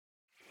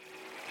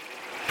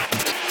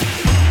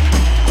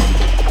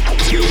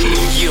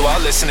are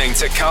listening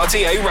to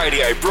Cartier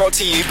Radio, brought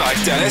to you by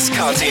Dennis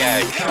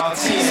Cartier.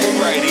 Cartier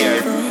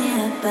Radio.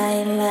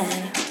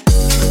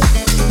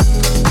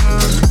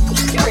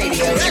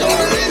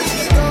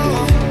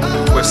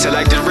 With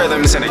selected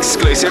rhythms and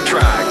exclusive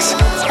tracks.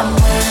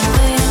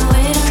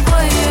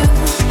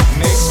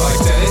 Mixed by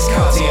Dennis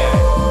Cartier.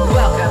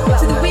 Welcome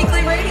to the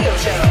weekly radio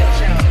show.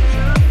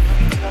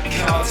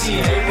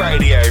 Cartier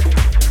Radio.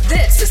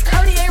 This is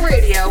Cartier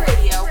Radio.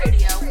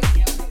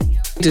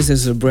 This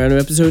is a brand new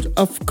episode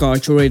of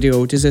Cartier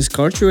Radio. This is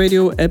Cartier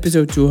Radio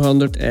episode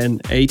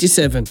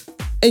 287.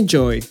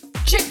 Enjoy.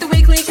 Check the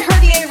weekly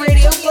Cartier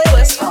Radio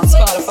playlist on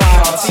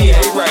Spotify. Cartier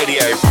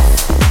Radio.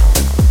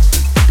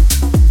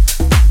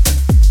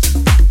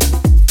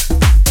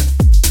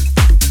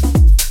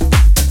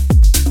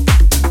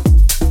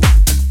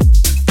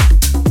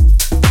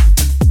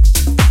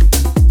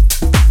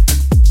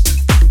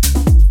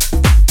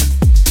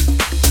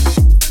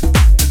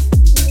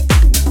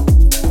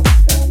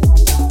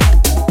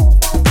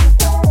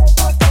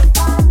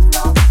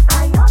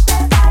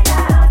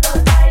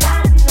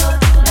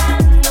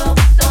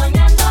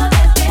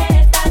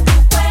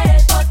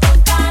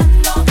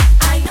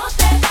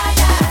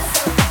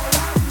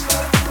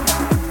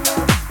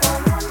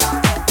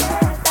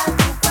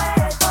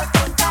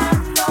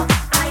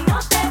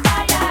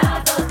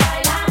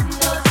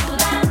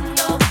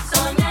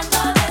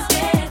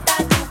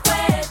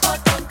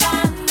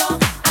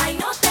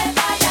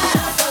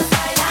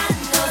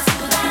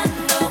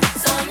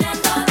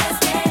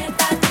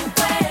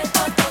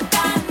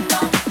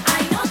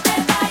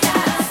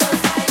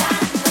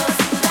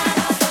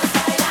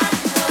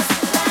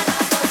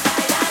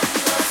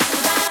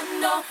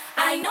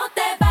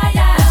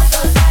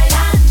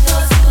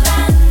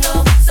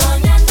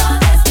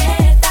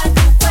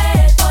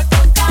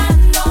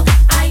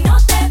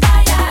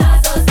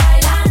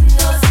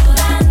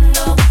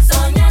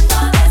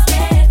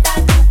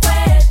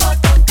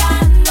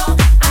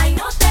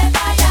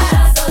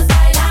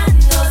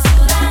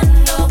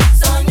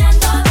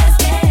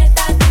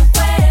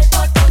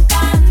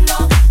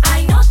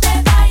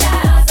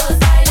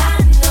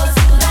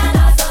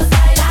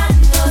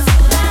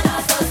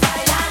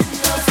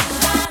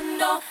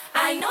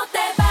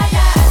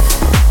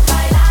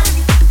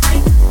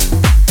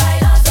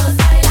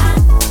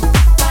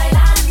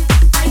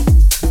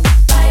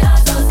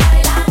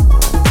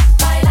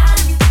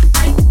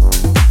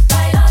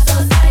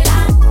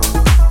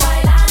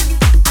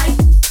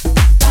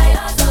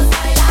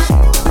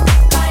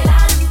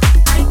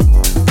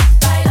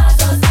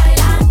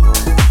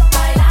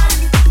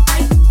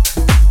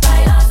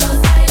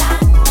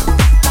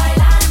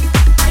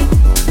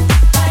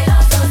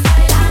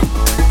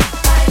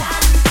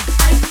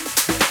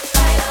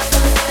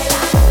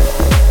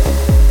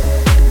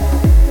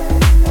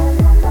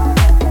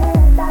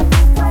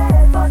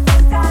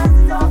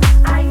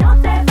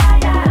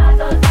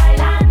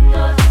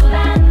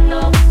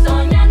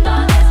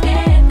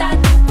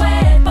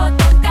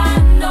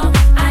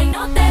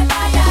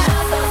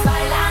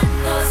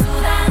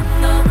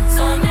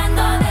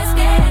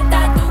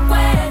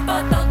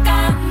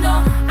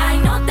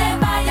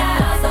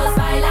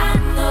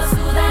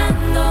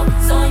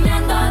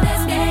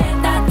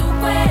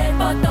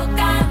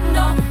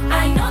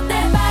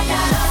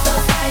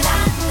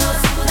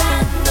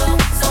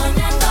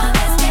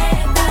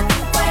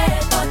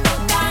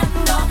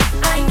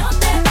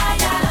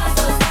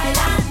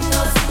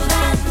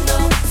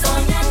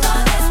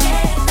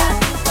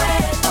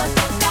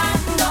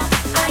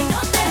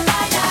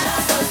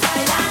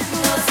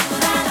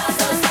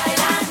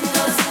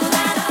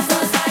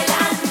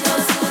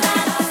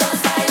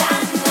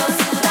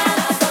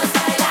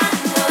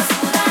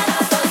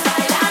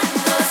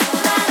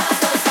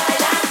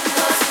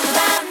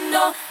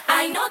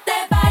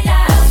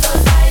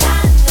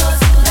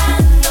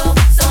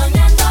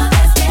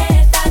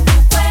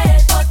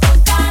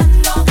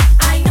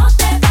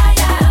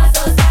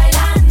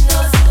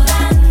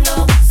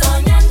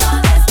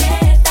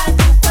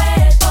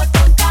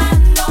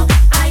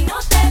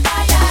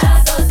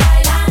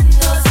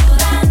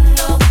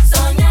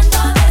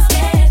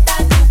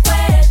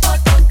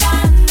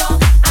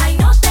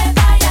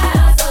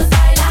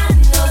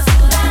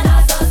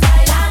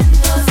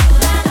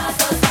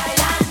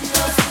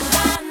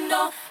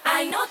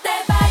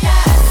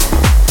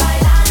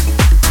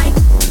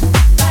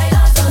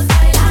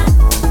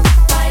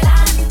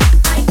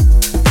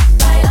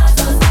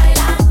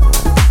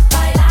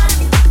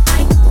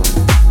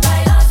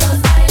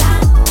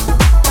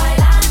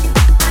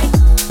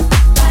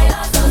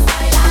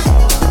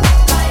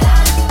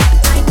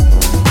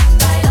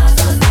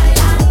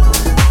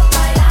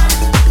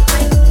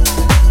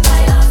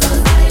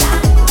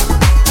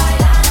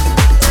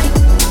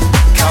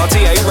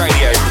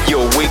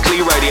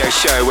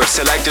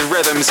 selected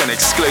rhythms and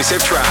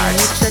exclusive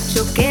tracks.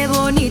 Muchacho, qué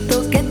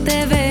bonito que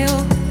te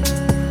veo.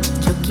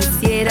 Yo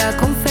quisiera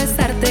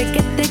confesarte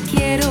que te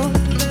quiero.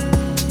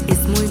 Es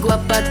muy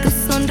guapa tu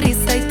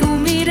sonrisa y tu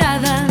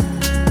mirada.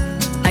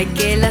 Ay,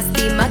 qué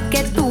lástima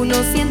que tú no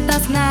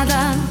sientas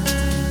nada.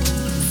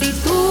 Si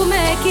tú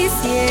me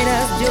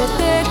quisieras, yo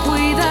te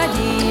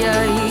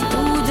cuidaría y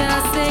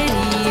tuya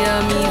sería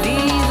mi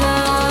vida.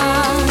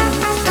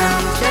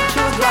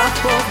 Muchacho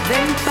guapo,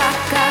 ven pa'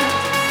 acá,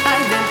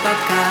 ay, ven pa'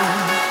 acá.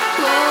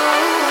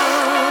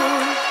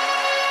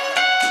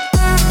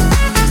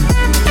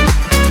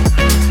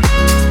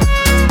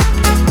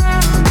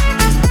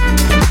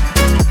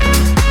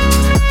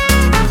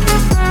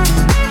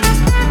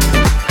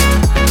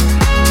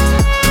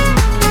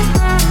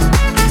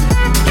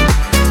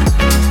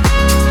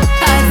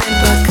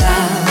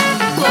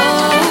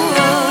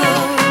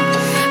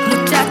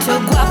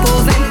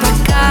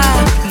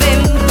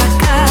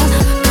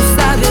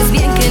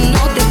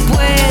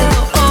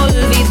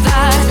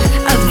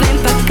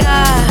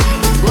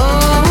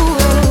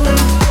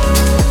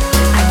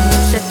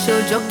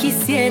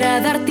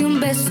 Quisiera darte un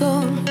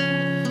beso.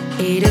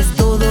 Eres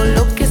todo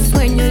lo que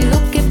sueño y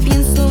lo que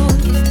pienso.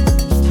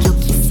 Yo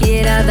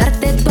quisiera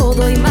darte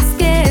todo y más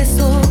que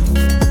eso.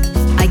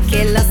 Ay,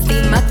 qué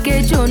lástima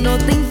que yo no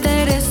te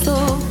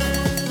intereso.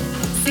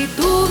 Si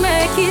tú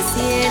me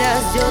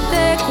quisieras, yo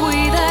te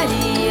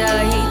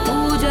cuidaría y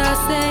tuya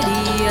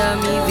sería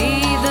mi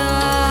vida.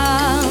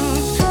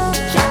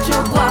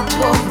 Muchacho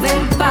guapo,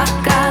 ven pa'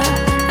 acá.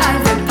 Ay,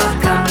 ven pa'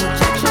 acá,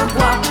 muchacho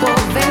guapo,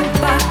 ven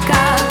pa'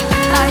 acá.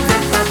 Ay,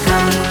 ven pa' acá,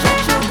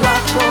 muchacho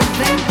guapo,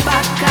 ven pa'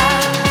 acá.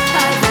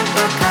 Ay, ven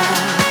pa' acá.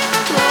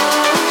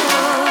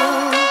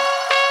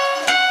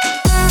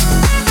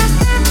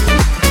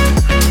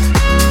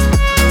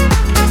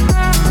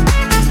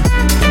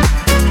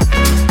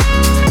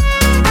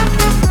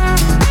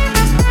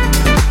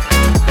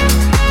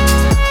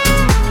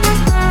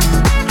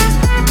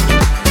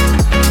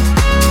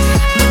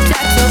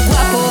 Muchacho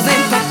guapo,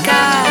 ven pa'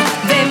 acá,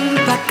 ven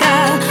pa' acá.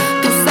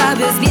 Tú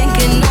sabes bien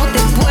que no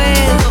te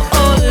puedo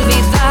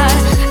olvidar.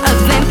 Ah,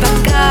 ven pa'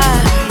 acá,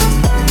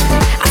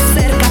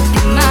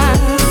 acércate más.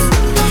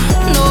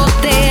 No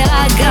te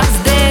hagas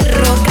de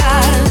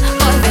rogar.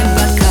 Oh, ven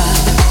pa' acá.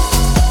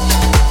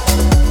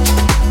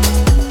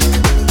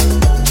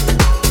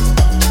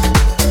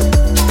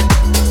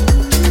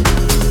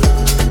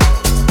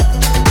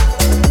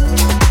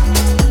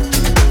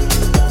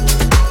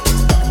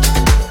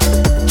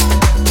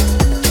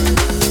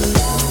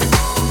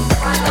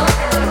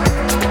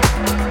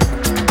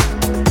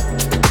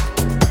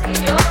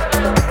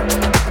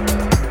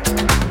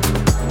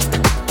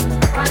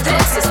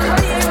 This is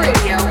Cartier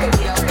Radio.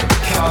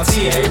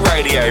 Cartier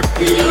Radio.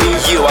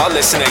 You are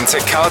listening to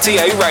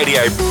Cartier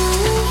Radio.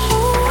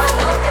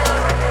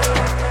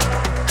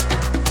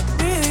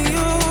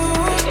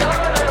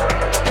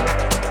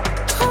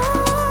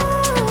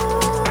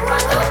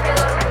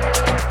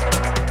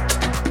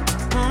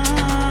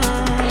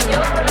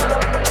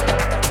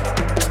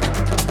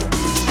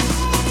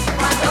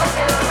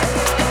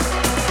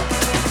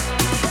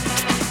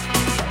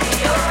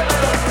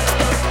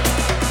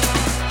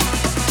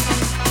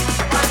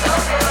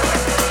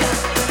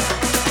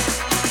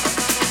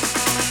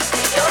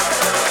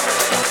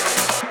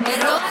 Me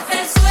robaste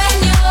el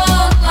sueño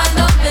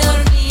cuando me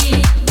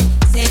dormí.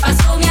 Se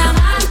pasó mi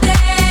amante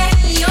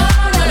y yo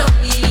no lo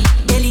vi.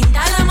 Qué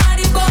linda la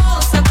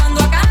mariposa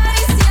cuando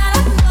acaricia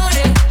las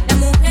flores. La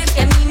mujer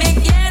que a mí me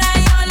quiera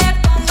yo le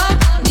pongo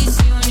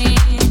condiciones.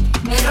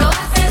 Me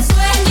robaste el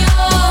sueño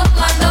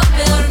cuando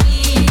me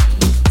dormí.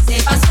 Se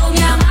pasó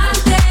mi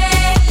amante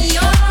y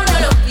yo no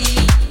lo vi.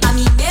 A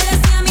mí me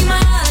decía mi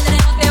madre,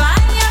 no te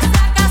vayas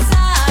a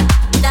casar.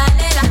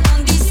 Dale las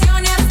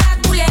condiciones a esa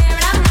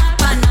culebra más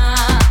pana.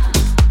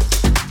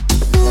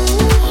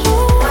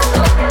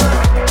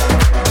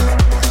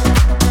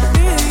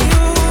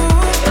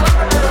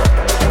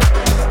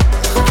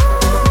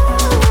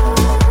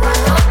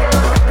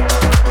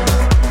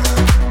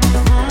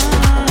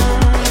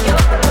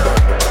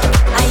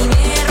 Ahí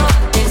me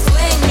robaste el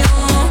sueño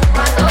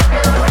cuando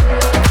me dormí.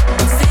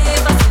 Se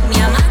pasó mi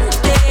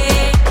amante.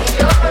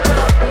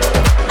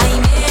 Ahí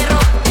me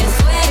robaste el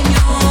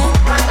sueño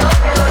cuando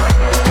me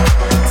dormí.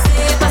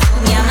 Se pasó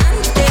mi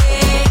amante.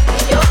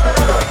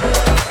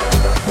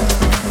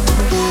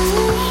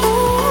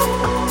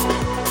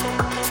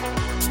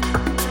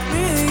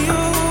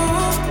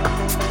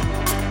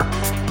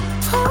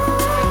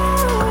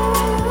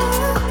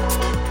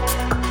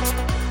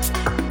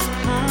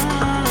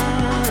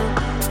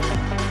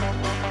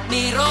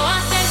 Me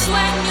robaste el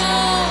sueño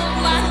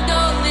cuando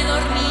me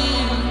dormí.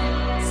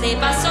 Se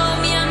pasó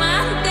mi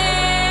amante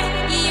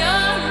y yo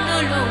no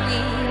lo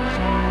vi.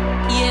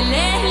 Y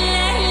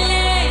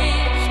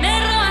me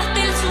robaste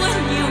el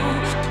sueño.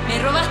 Me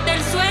robaste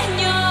el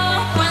sueño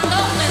cuando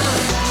me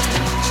dormí.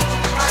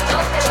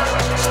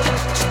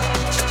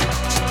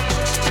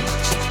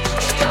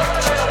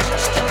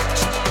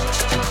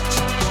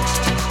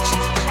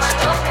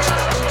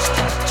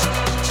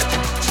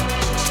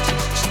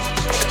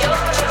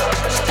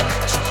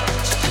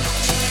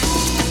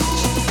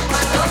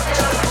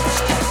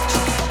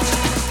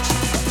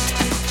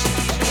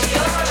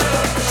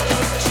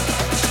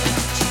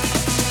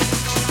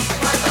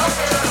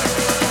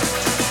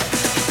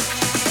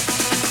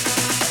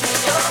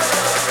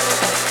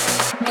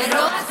 Me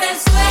robaste el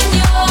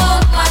sueño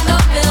cuando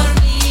me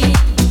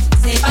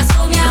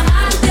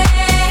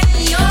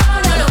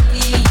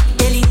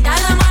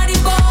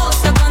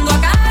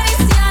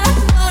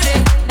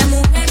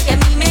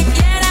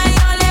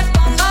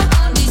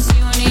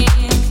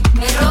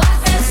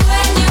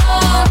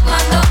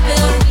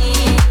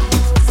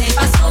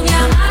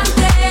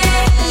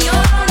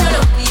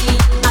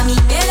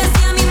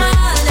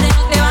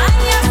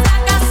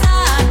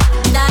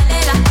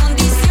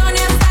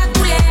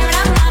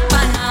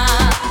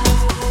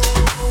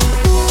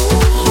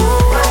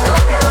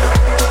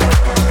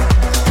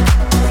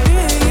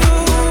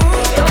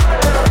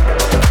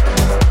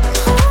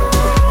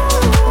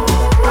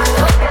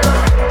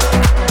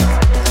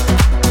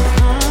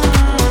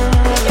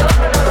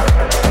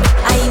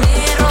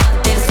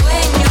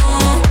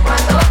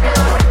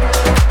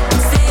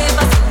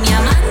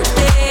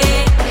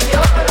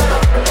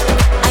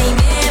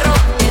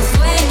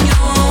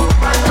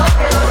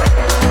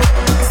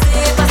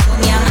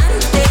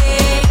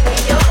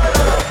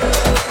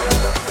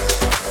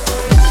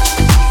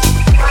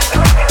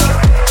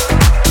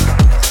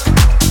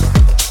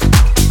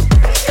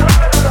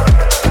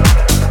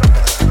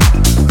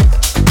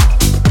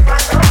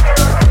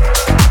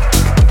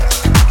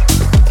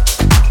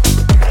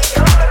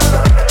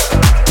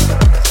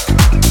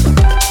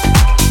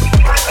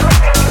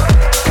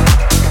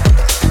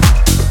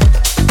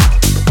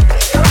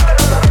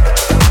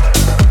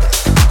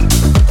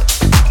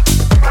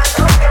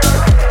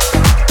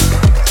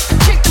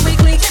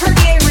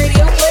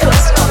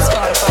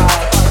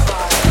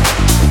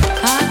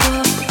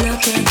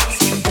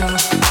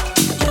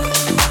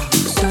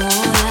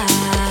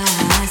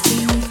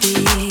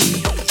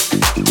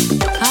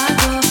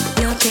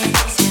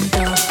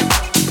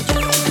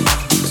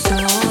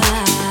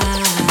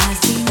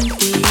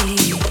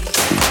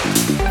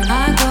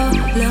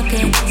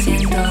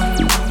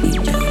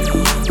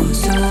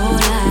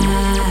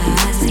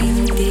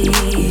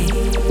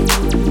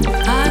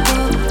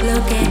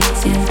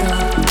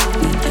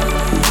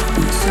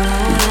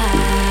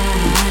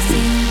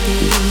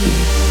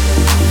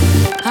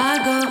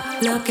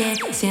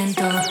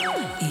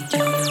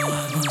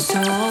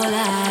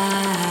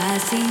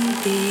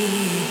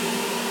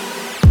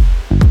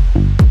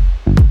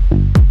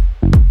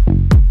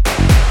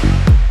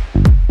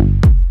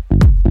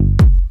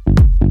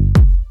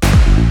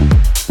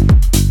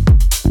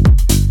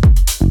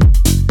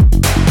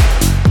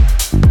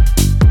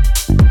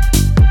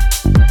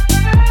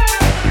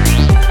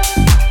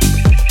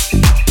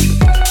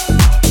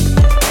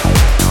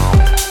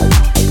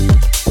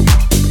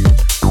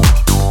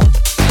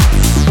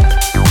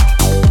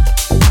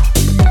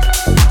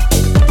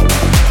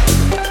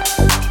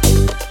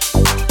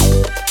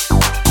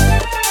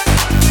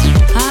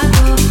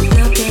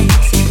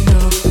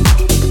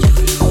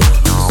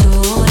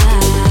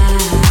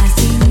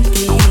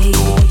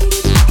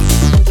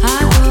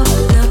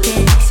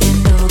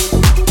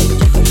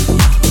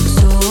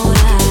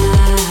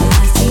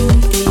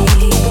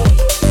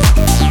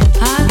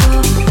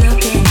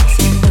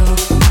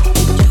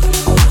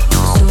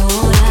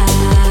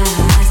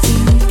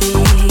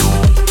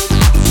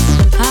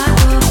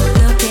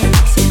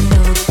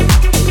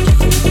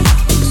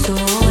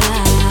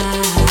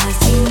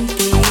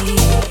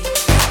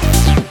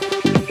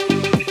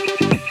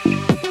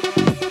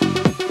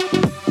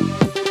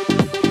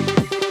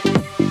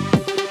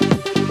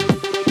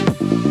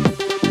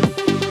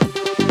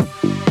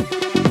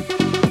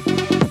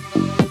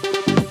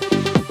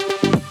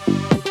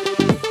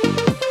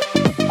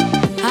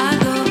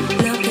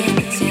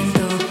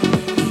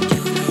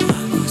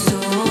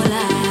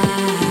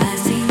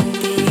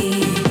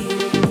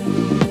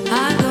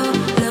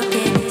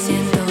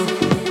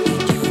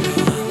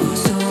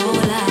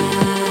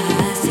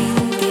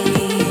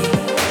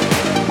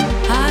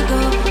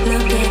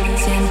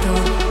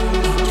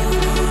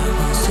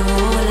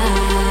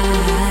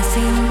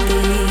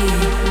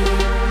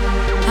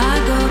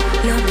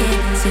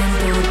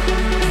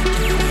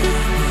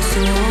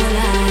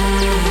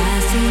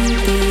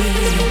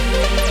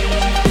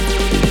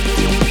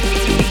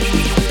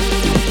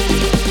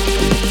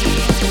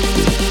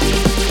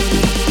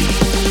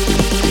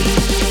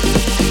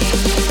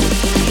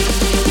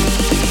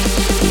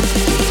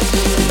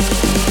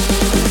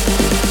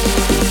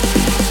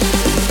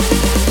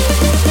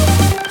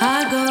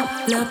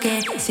lo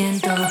que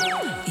siento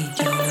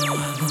y yo lo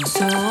hago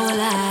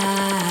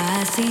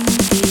sola sin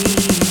ti.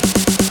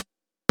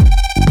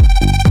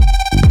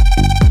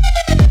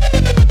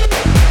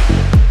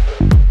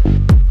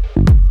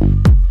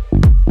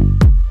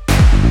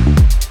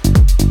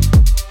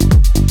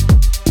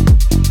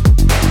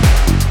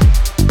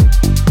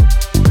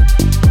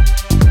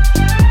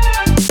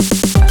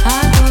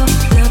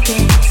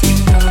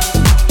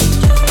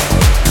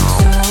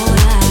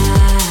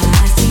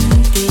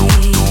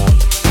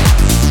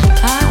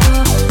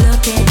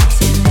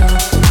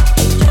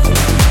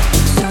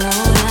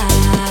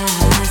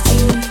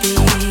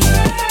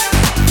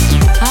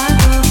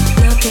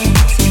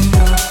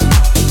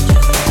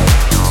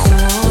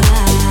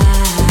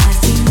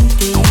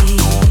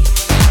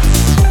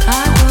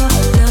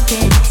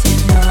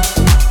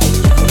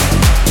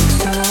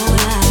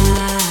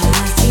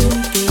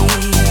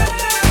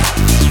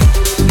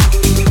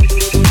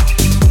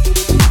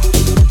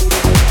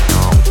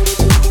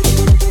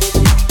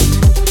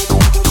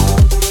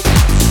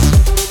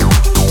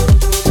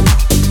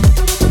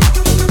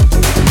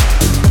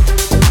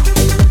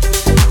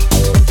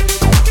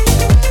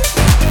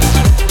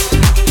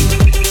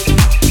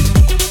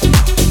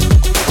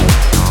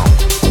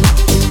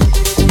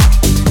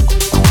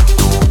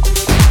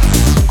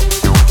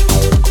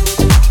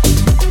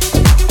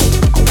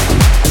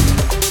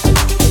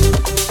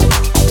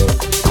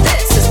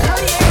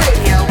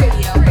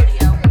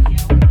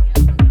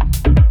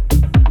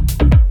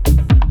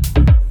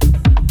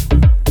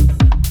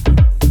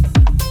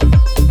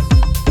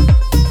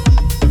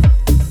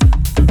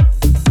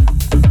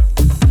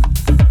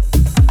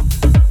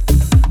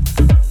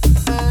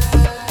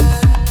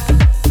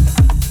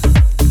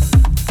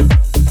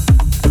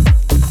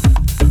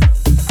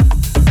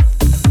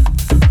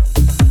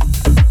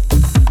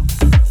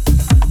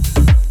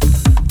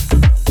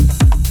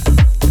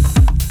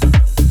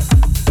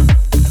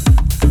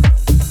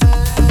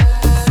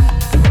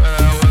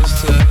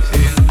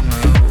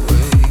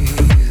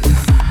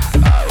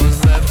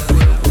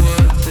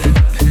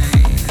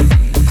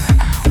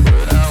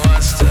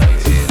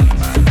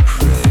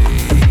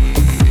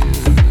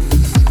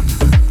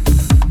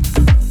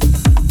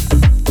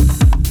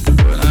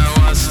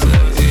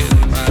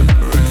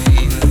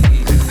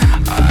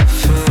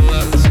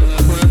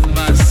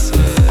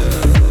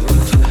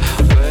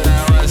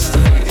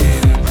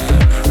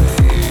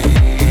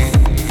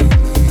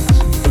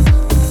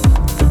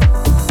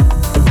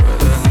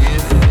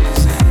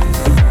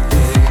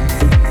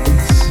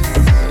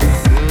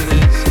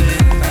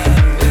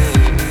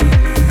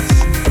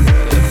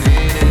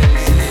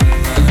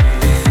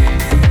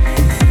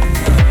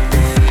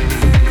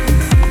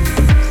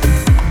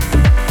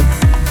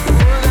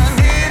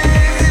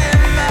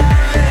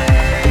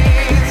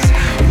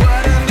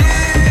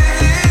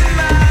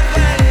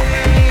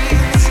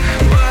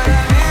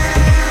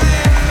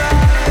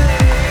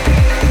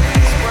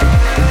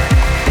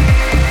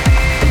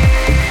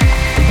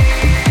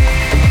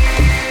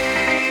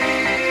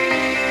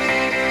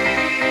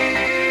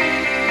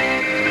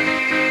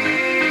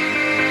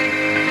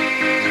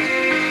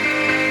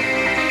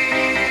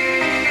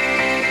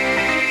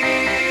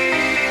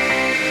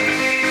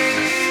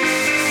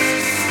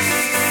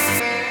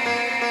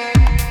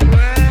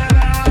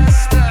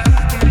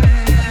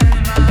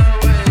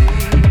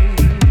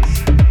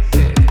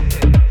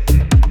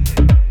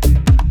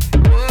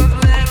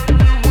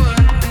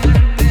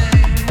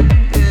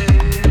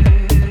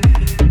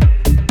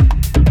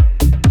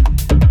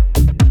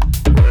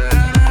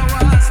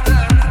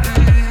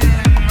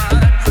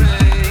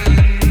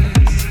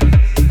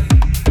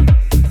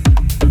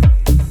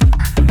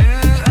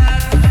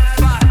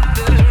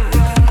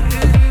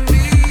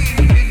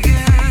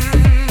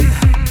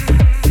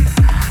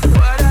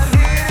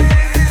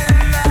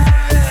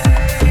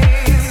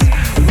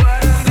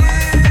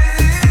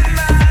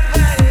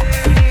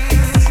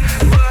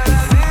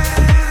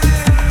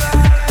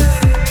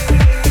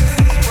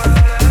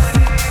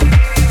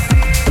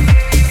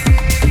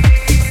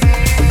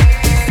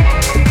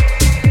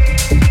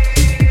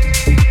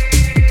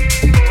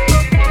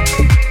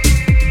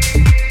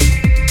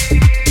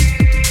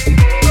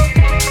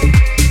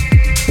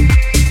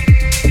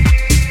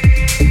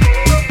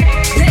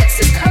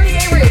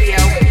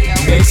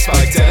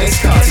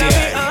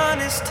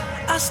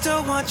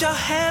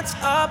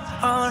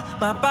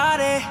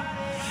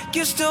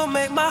 You still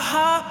make my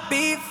heart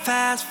beat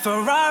fast.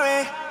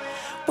 Ferrari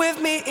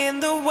with me in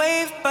the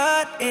wave,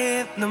 but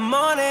in the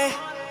morning,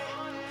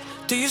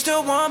 do you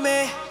still want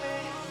me?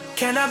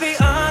 Can I be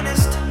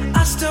honest?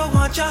 I still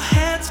want your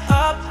hands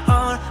up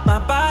on my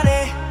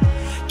body.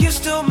 You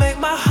still make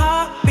my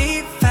heart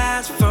beat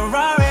fast.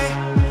 Ferrari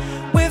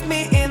with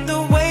me in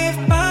the wave,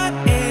 but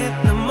in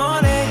the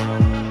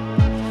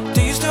morning,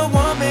 do you still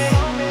want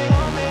me?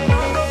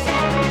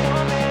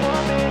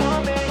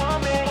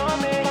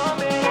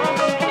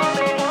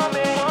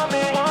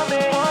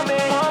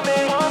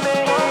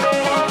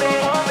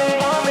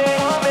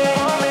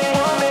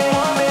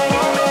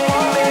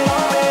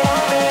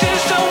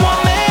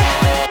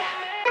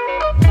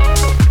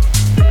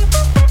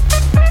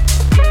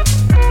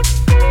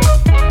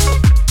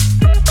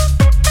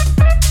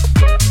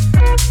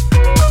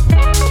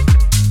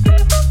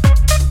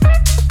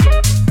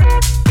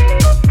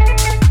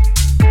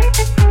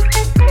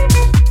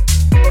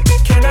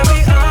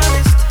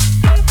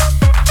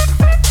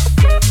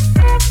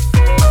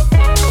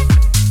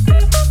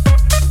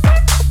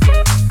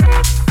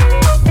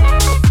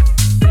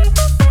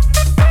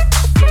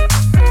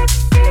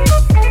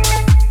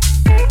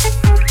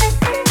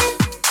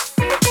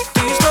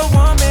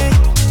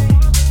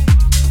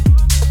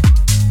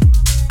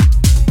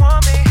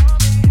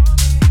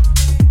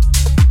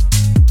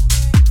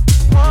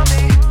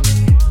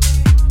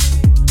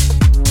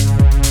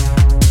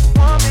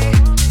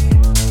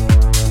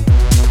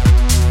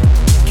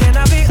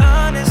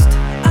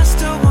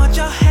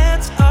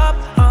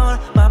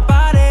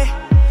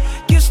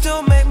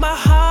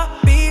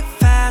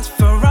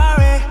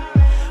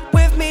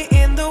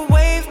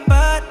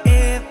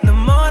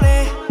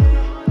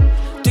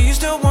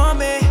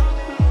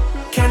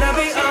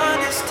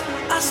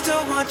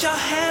 still want your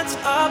hands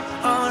up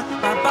on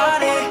my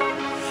body.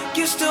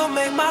 You still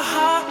make my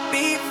heart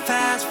beat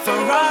fast.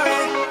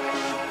 Ferrari,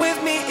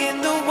 with me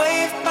in the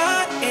wave,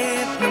 but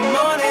in the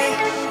morning.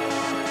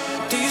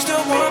 Do you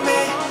still want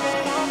me?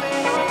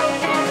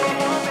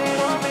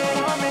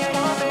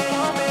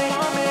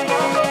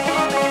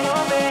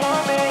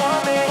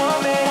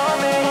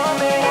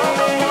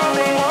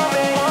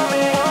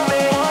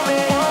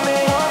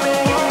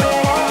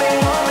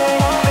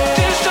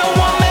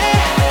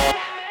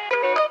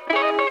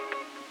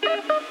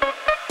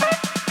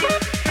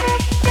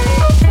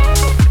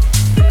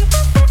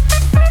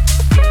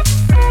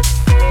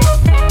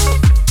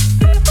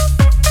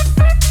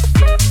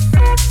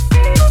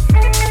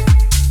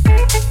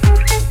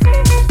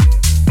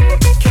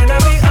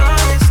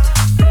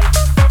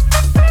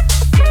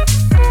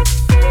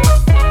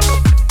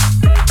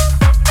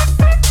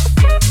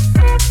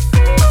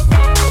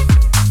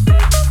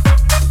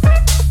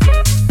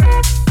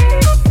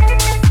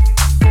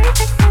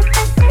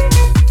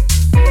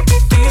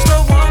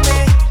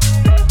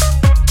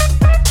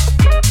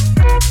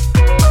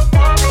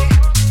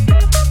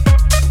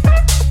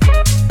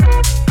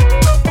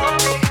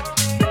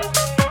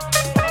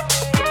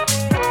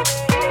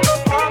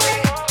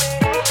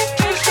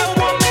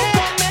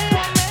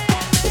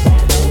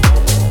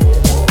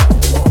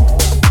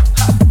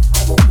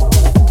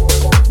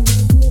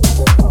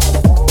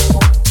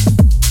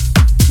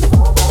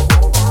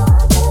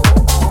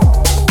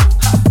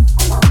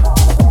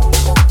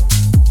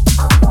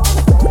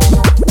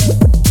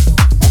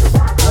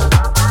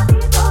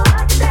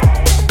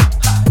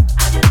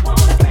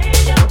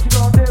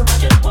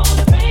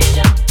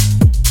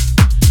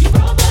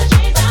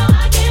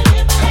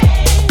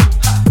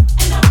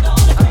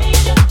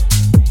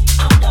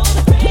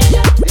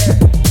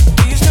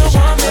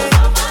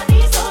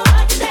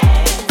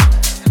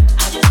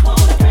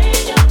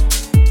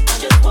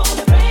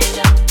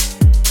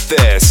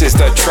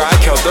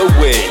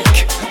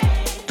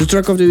 The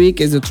track of the week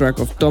is the track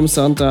of Tom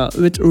Santa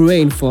with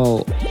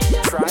Rainfall.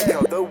 Track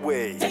of the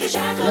week. Take the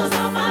shackles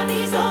off my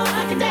feet so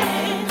I can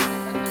dance.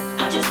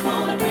 I just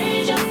wanna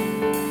praise you.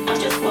 I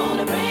just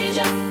wanna praise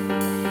you.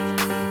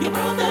 You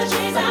broke the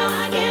chains,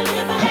 now I can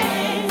lift my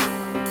hands.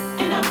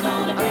 And I'm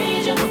gonna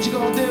praise you. What you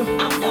gonna do?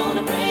 I'm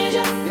gonna praise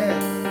you.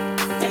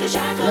 Yeah. Take the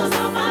shackles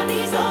off my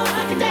feet so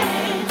I can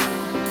dance.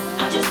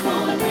 I just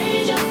wanna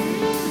praise you.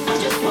 I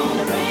just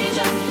wanna praise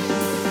you.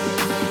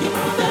 You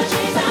broke the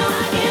chains, now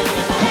I can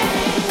lift my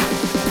hands.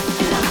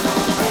 And I'm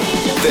gonna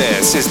praise you.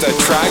 This is the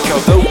track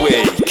of the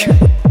week.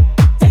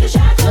 Take the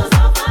shackles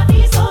off my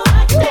feet so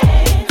I can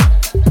dance.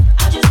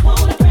 I just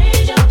wanna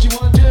praise you. What you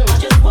wanna do? I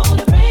just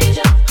wanna praise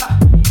you.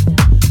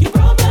 You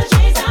broke the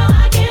chains, now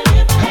I can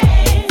lift my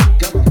hands.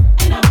 Come on.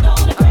 And I'm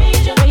gonna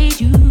praise you.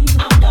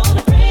 I'm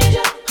gonna praise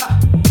you.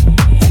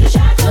 Take the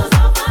shackles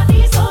off my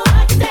feet so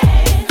I can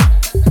dance.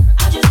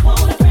 I just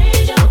wanna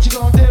praise you. What you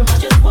gonna do? I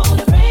just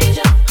wanna praise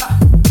you.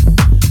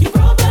 You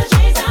broke the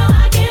chains, now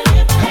I can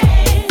lift my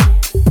hands.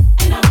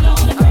 And I'm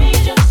gonna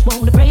praise you. Just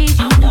wanna praise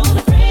you. I'm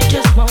gonna praise you.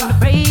 Just wanna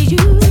praise you.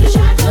 Take the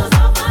shackles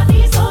off my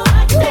feet so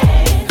I can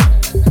dance.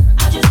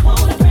 I just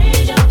wanna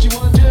praise you. What you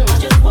wanna do? I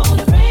just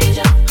wanna praise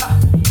you.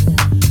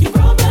 You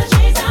broke the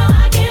chains, now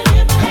I can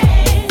lift my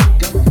hands.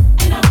 Come on.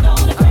 And I'm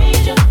gonna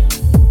praise you.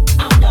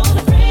 I'm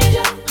gonna praise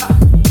you.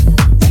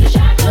 Take the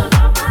shackles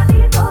off my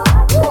feet so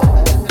I can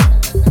dance.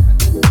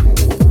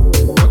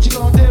 What you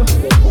gonna do?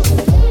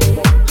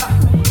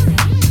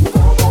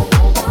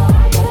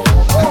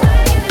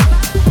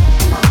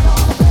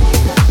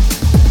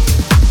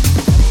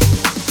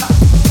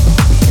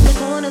 In the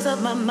corners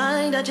of my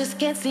mind, I just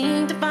can't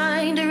seem to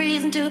find a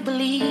reason to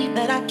believe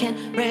that I can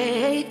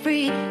break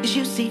free. 'Cause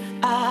you see,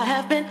 I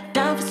have been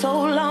down for so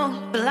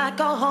long, feel like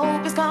all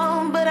hope is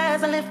gone. But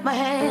as I lift my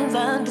hands,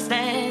 I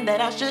understand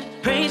that I should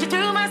praise you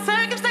through my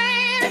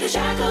circumstance. Take the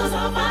shackles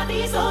off my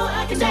feet so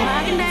I can dance.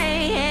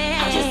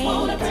 I just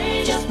wanna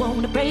praise you. Just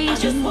wanna praise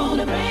you. Just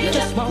wanna praise you.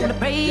 Just wanna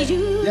praise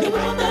you. Yeah. You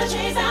broke the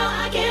chains, now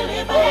I can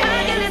lift my hands.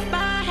 I can lift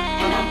my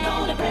hands. And I'm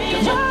gonna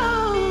praise you.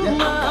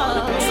 I'm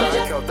gonna praise you.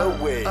 Track of the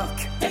week.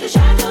 Take the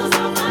shackles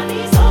off my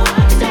feet so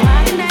I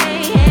can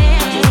dance.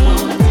 I just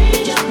wanna praise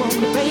you. Just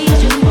wanna praise you.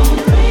 Just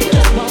wanna praise you.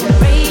 Just wanna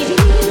praise you.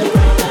 You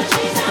broke the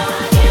chains, now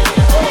I can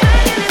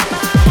lift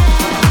my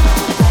hands.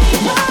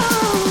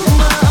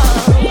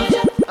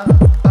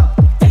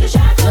 Take the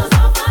shackles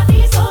off my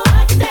feet so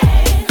I can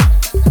dance.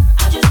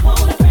 I just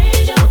wanna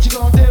praise you. What you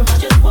gonna do? I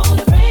just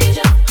wanna praise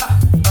you.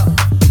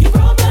 You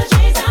broke the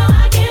chains, now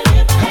I can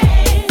lift my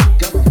hands.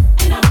 Come on.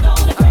 And I'm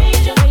gonna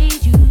praise you.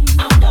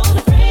 I'm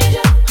gonna praise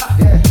you.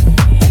 Yeah.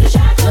 Take the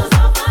shackles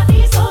off my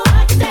feet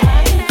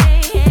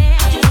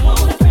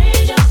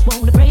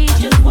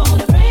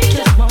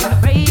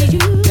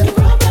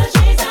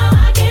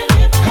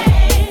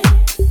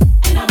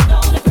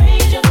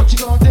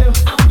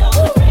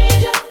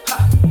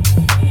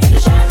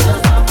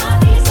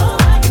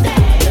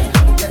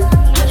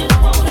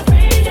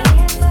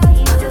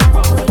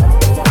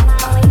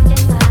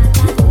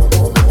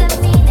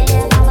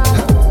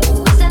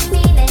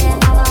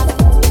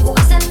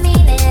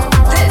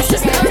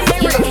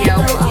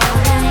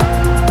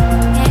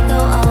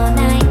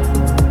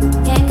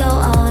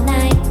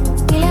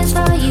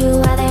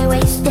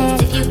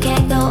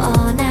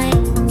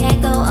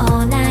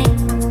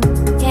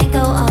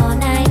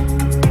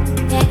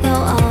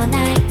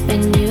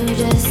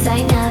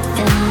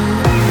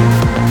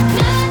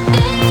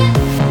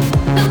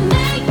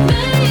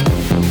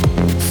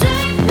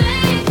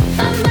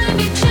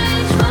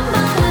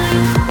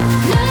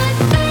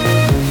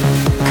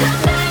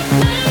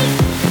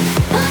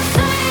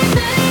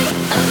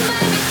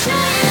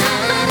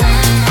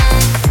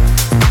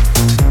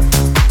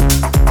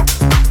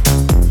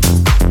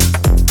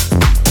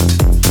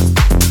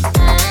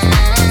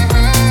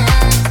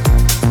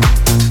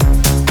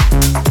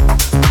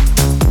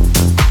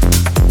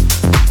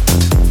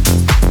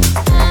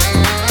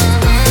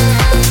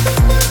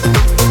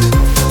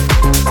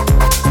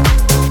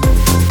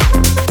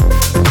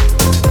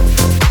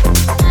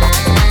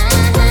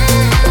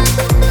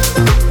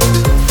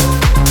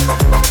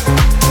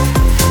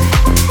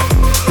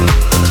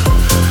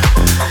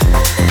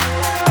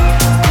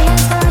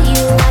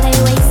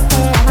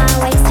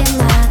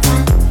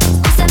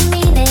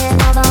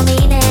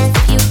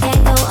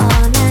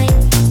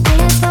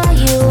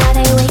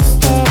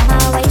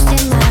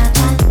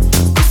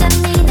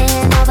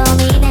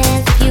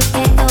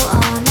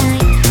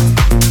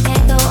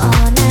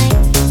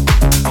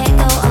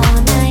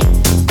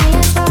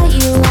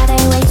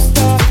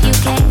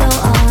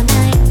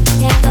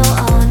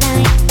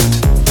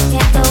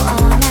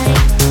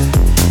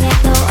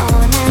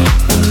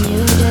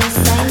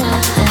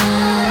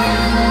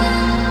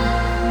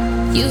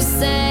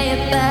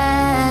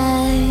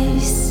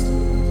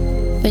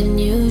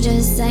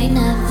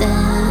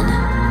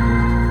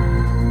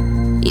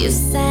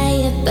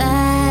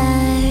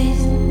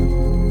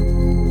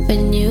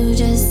when you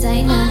just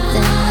say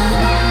nothing.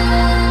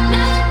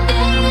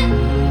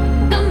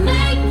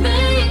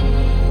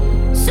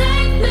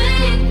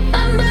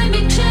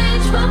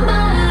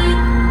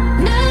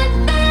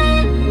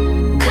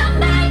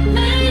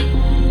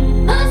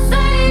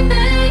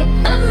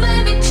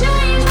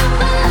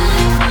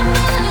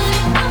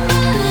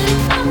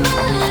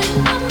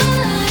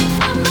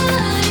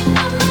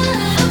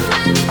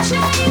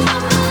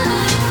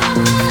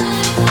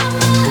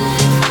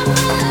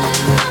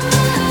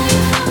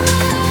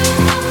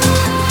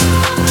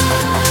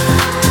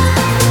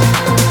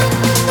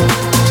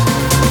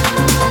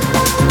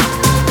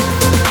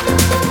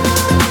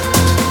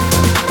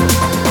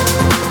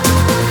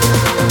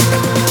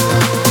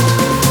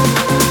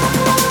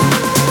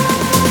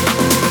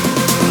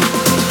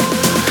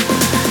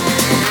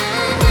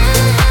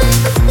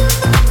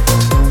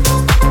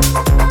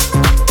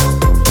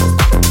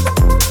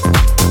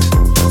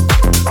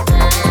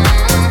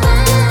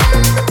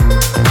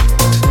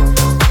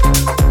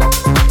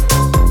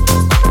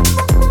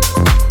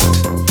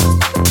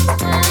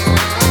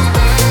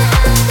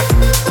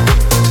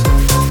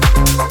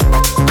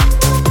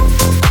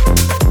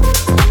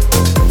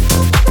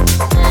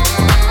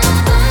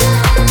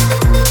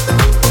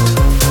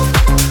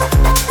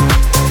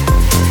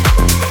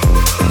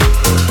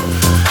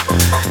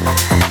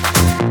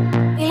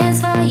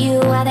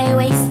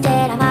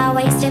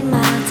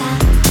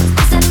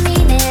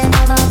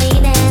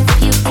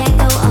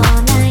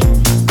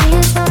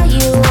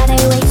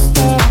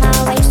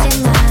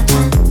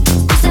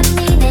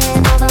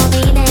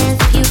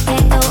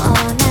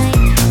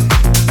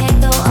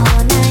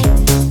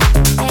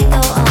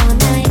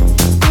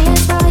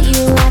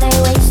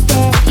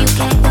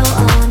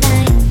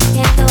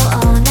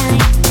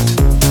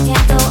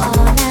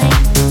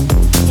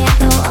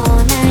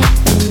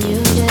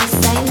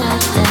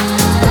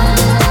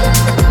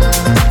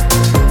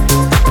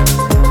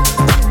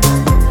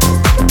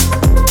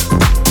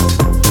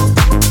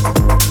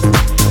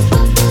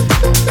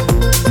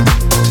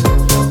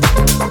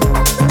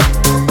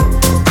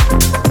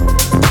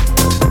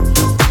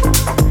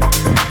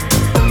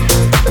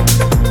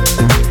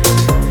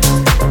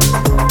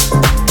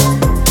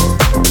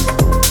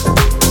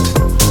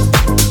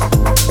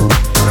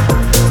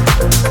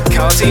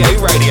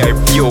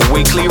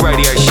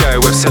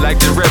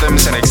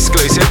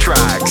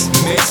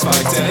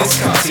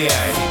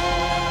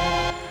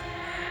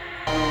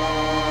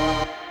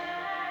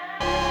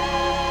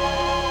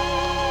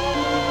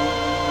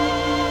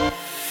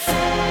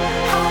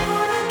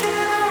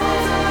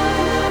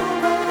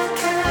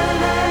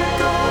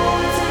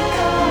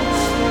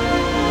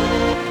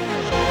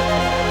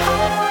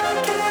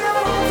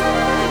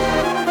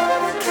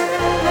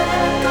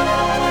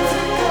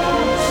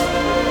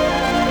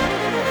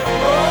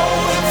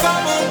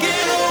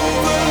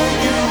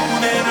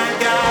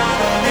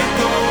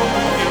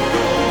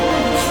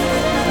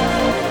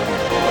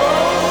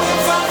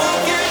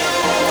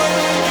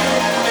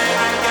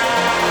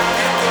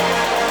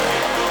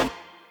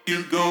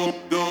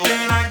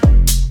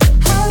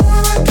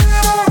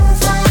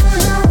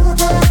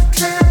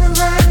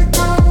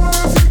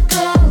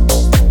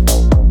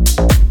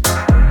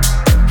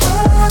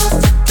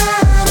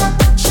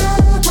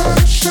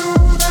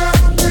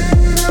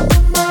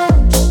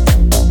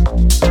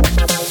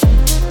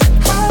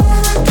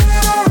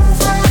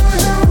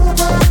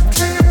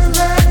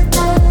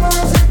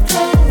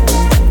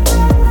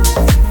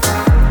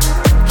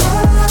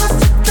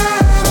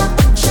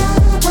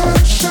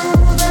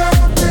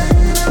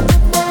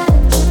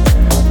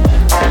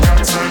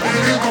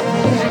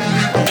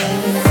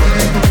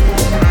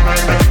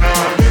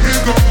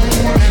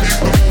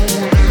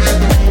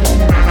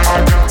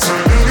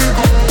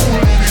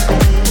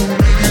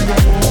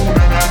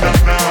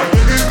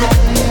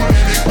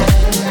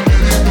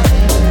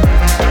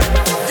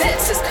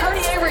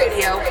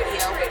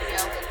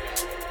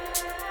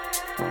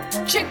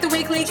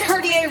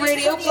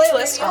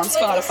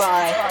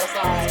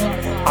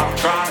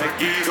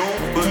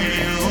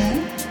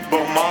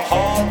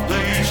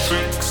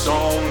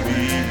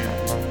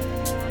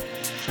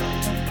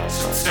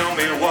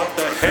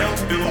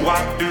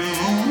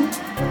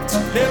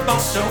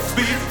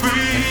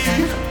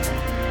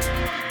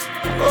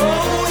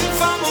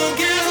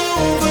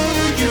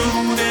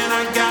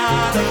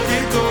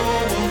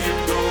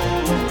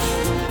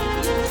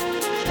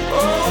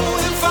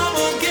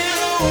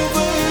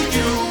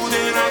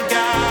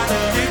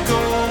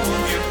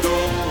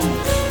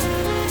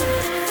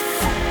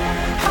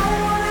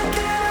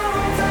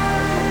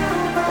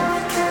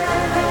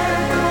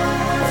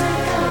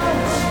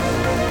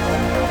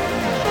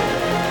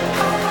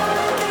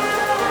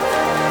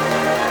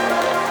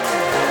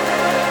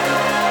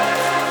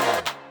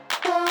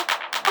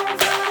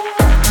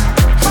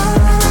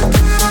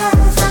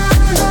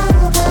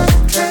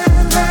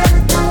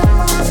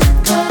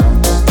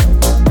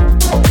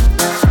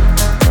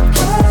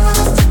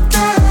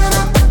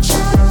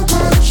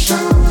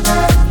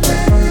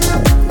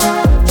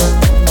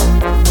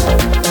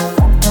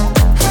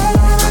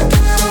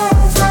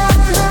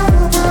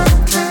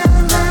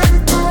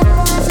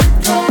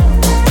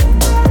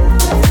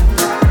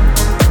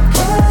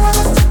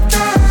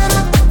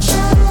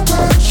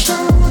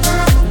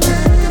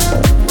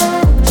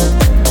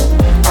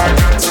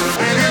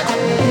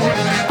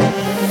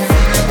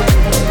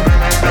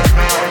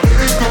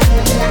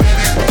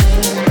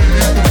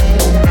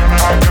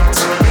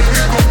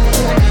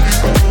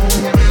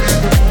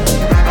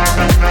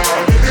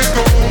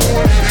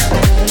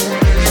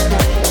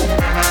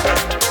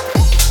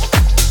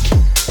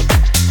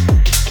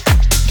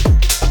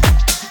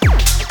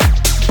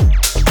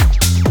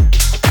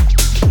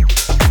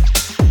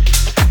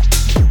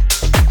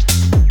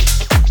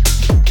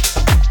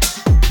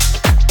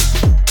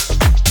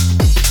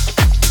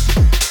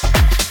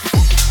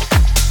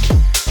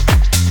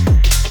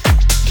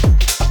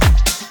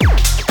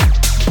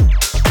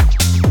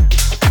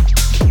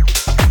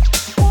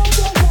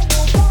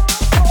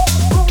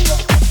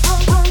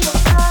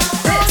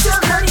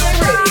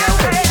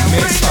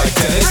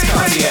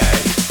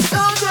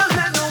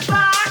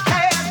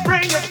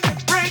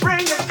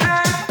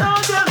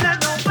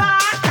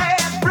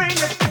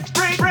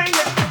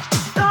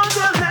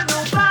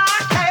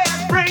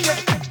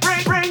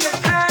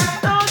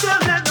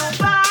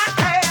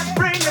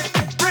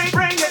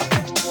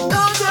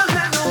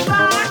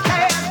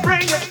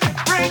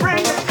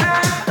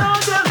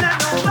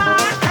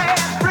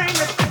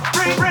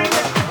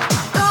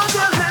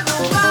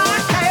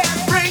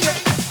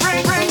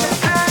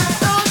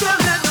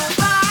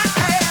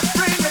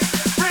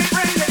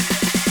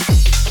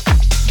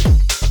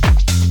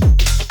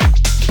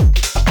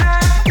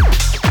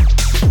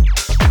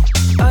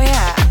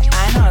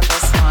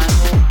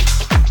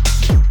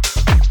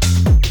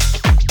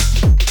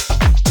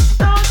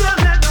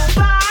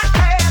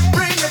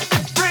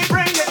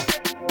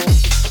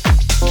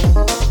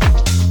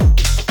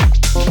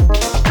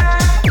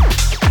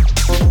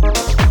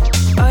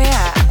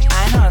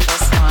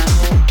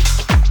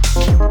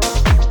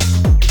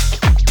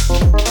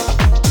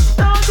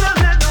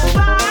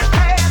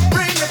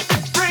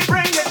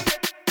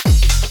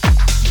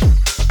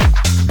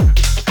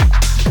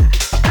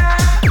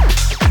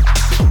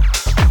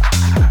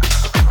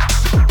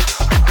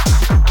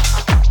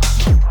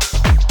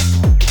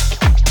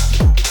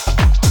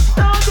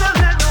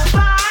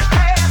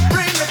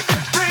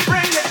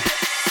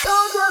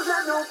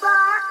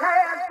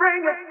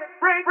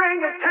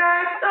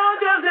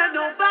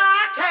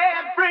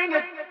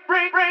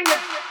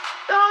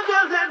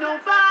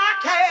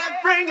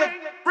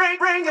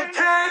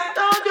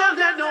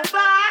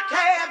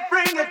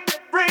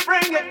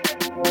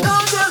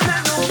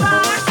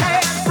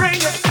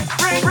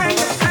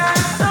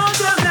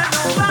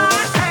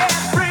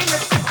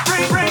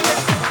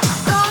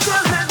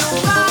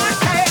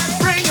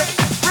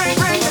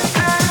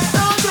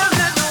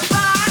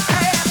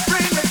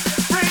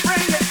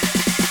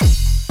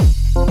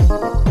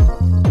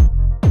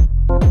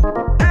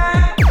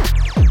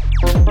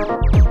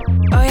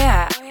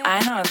 I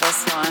know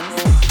this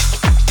one.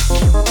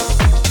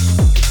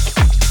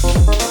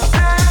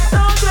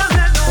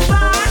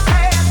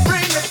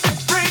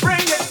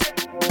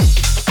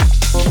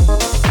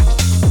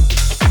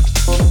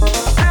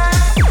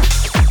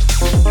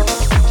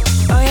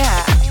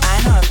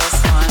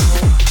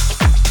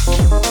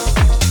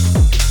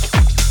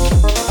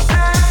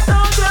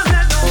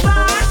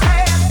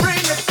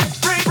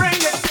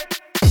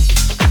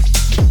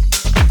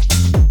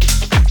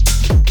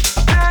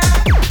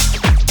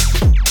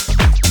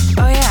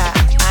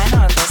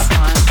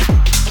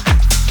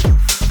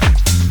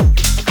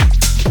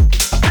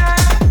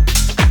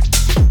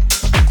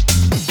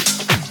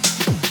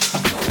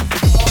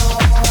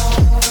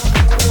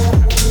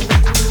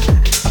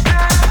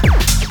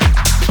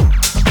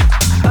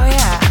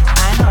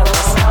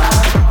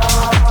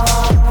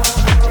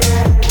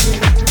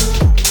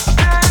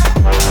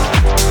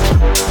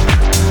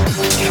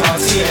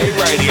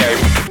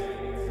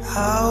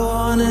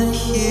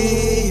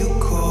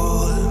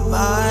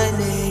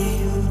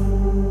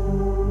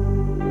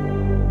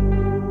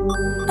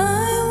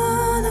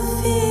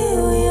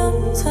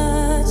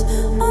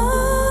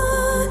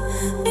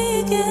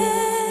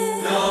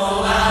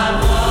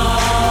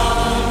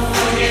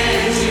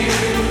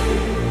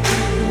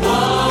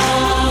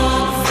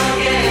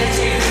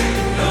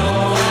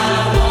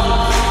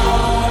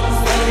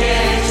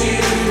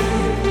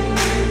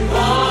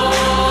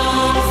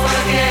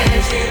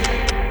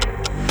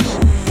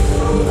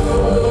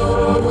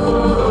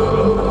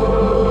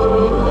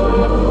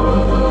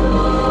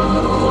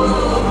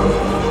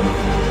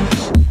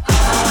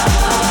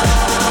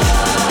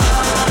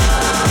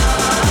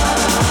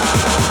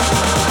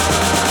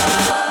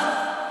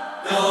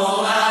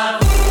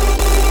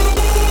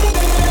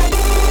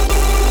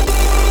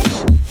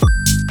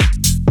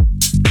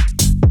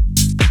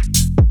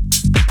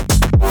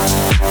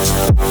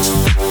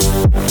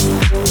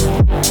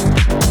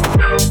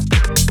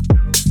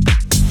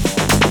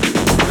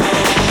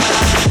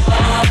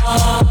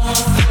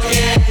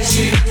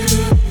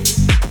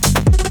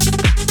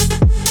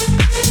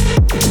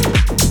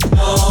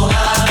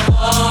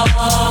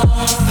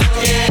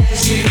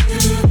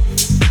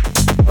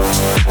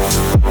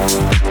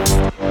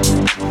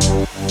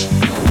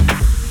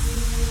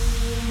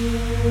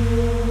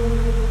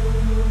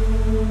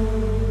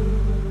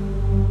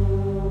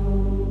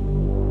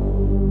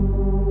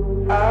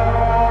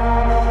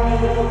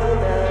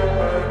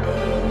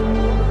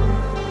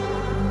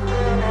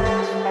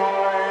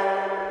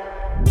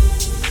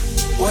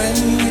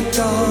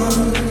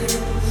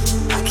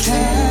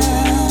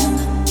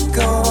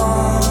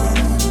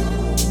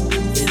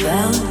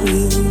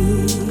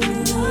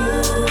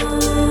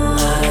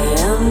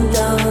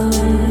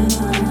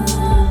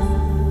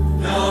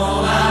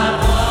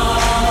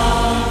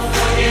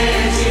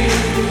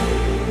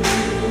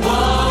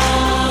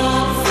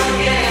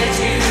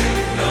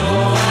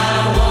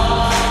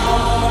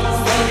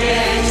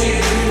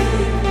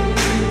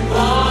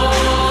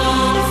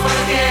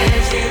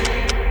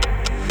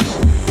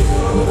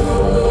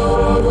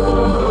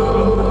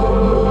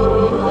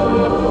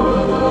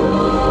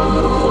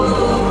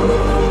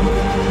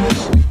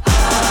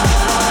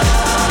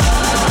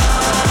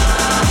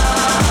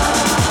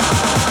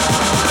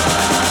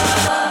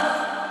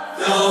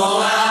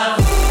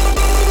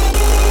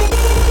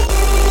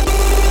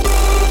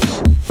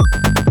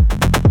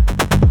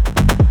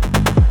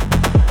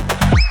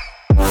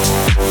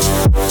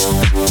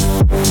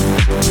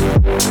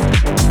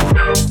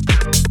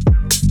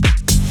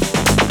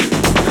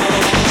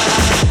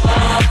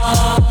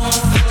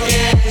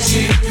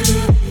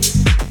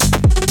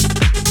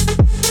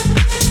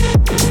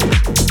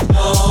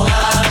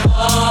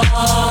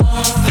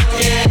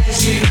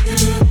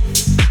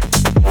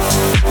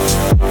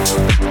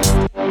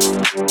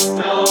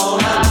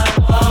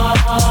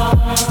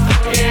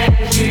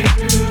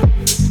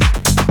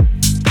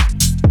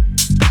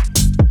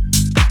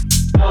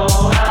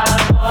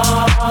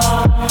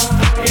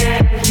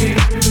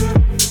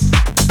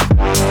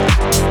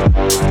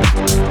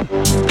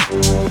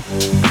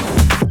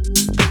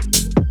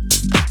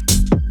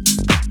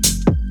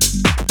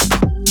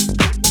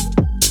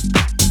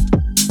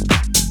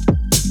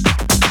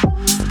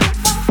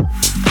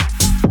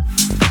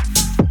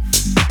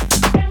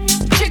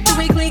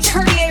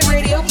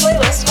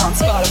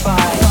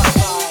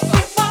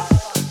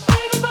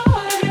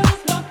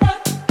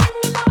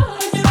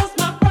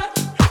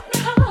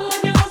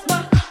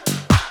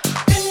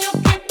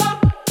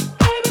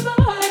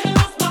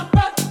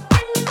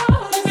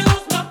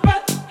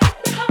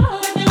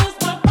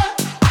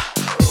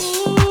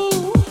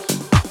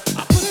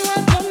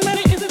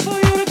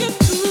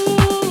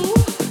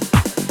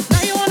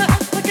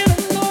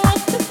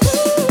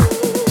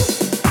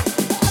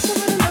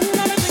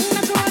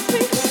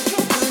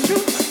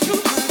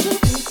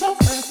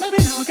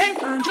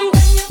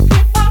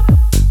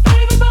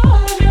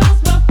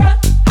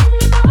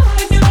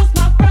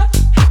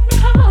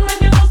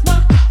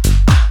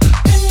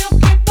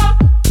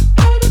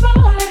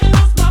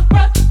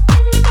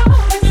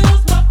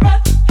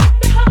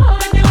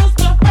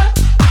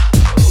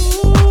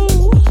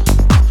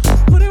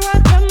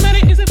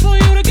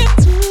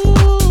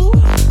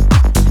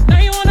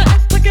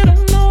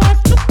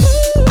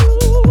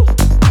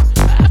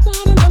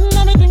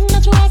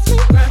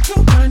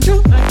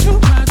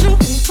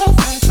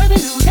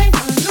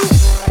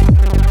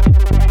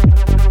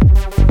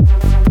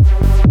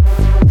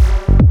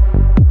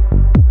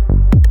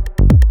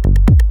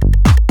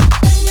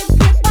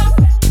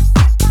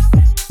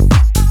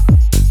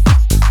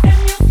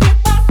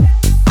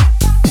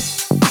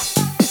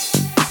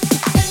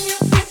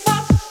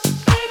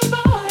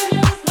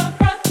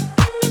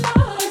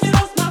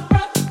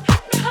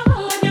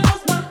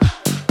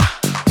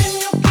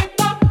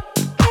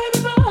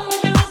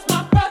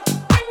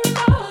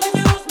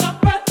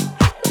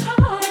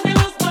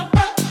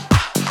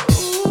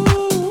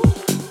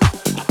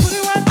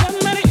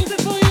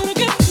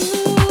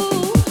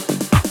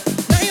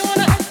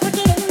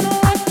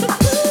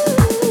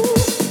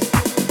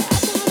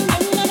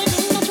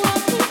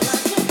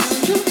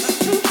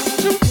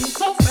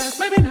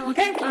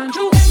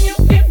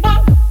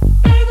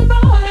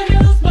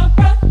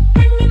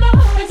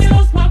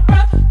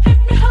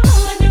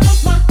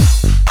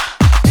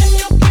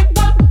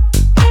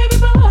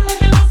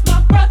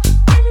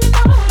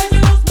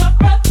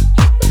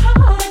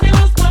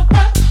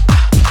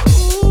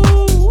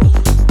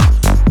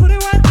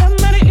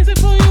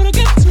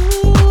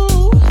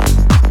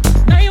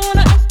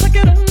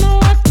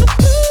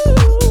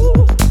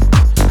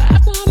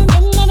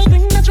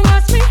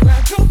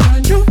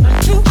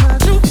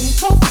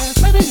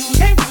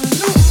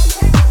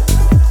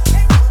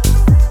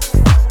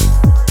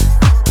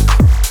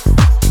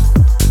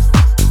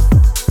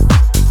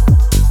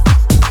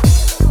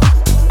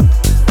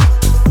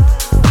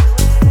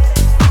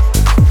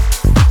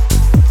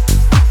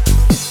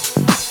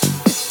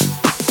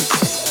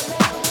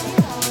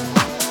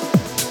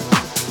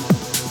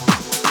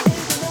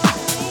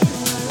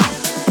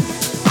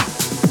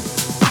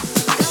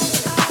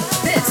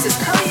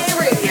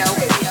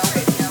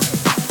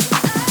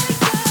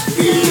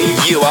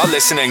 You are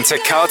listening to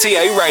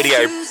Cartier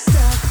Radio.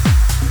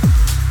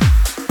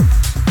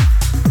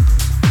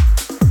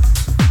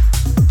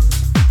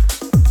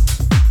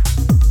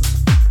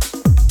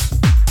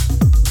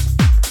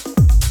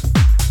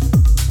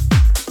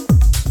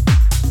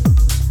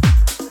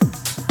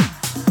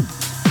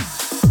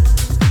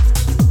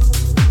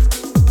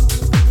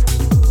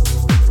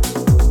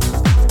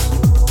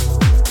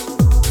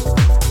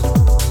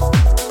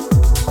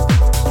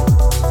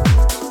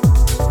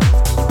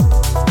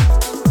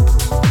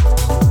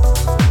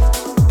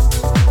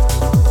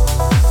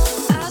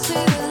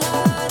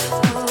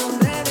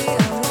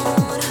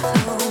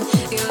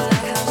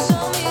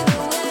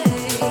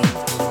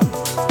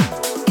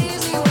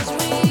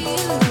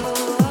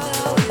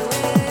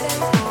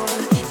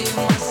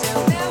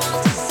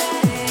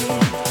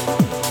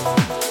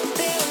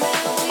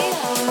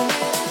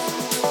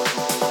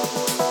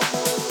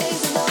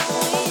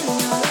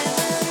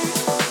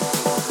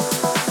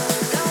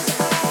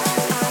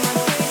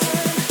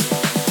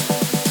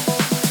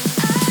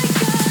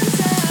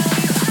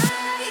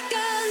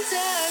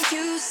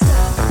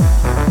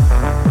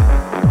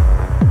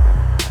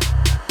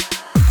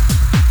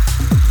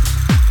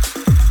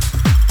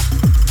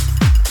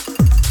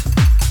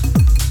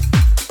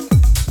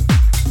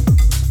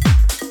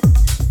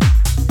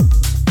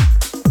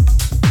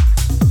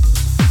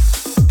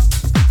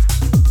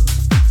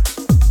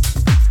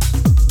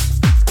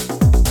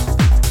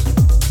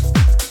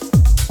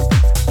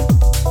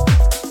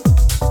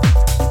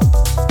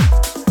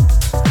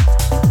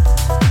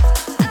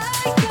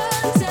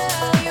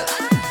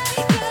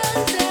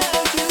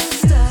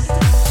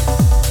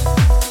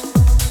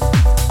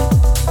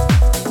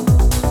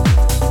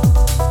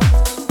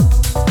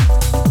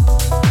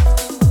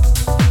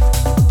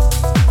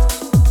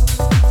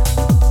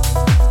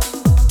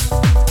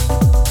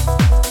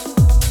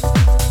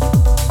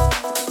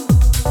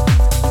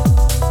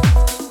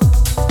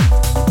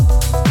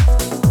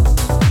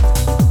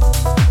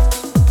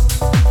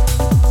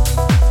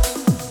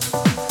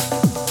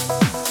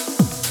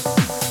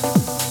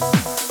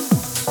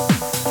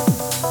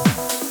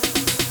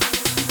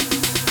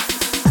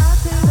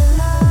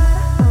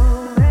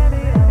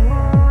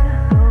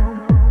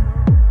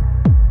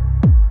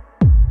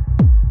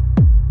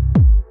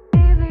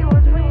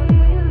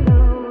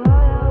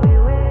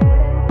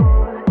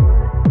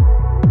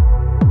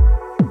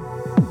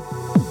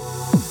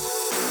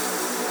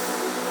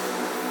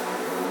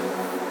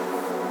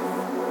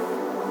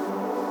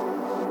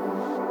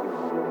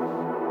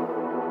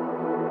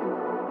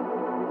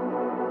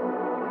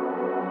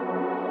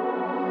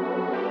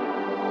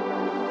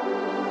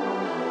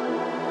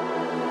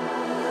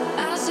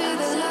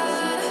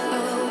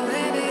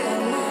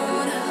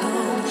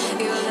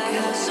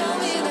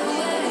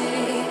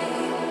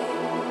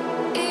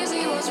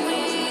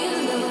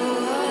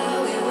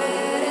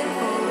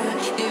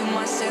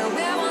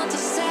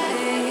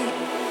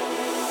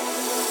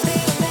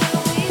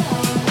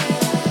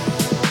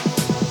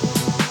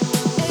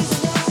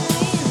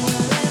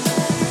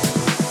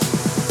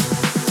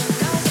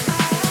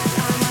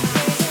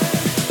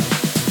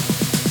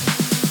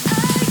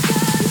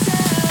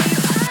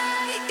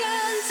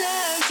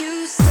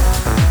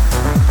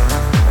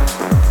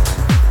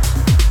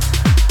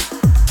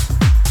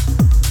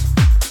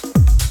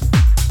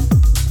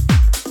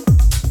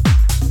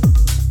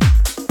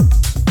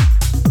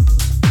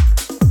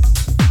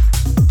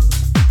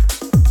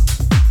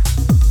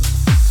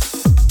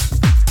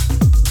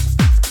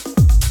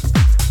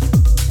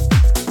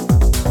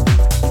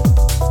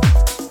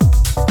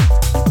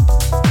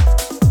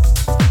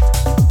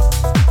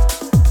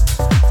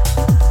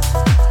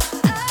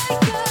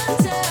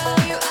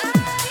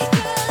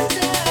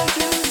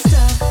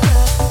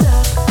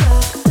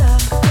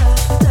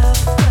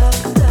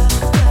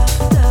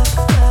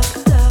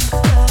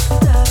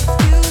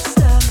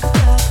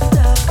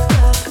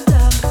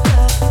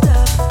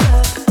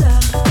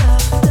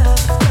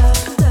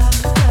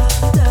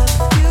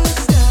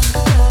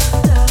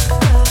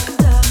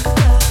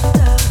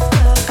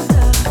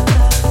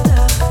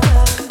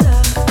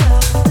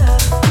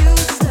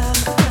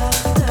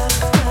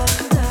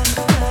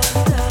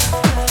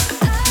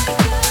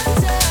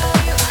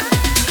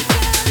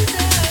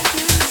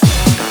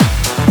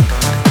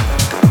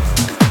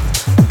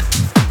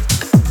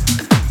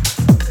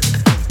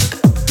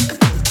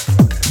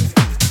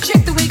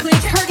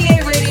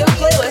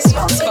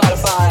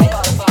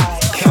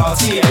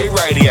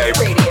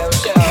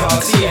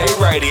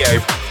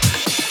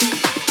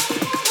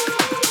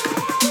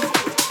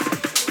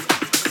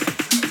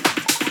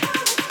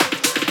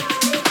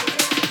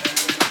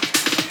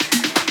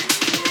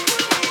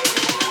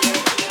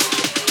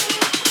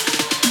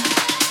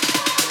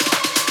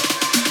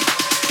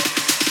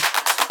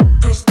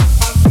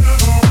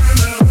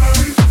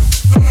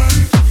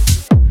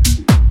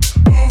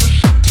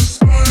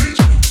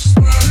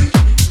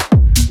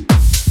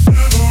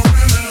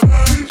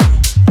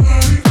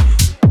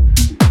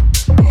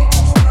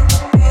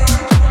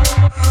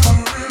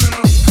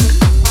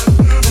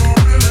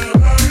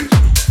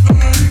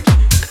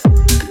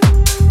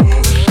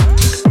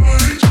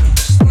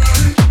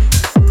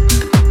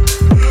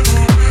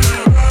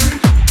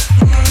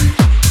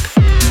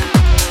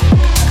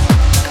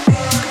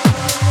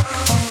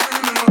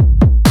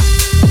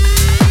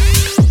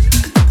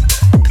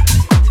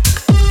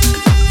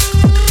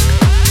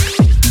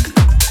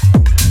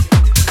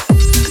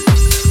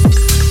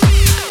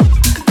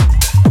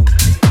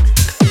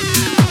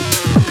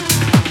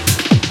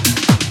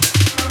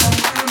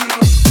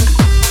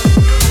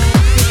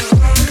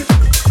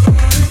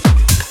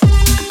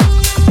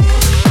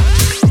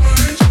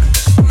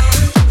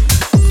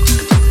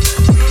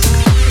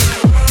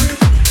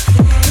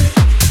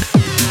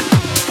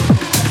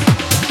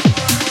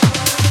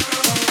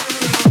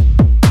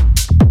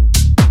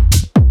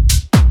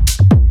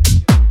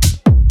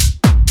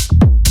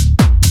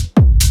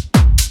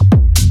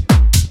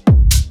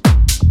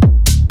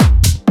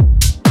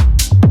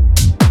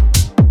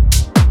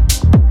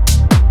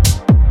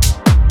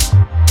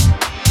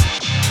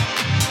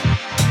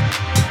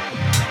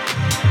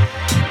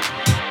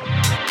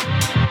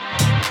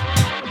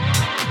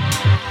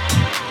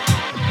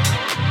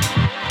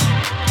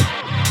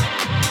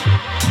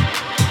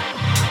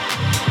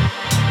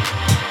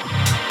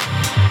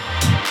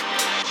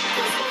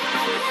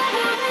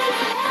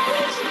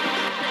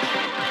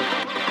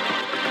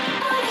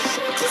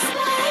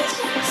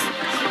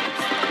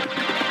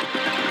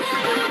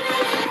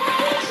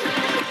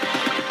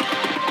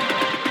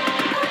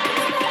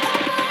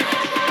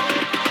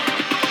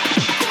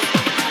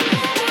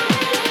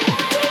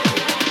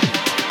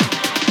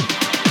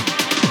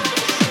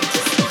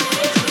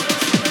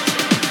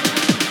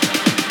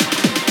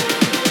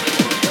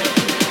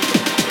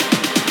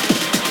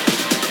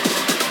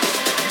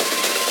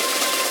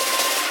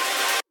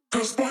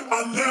 RTA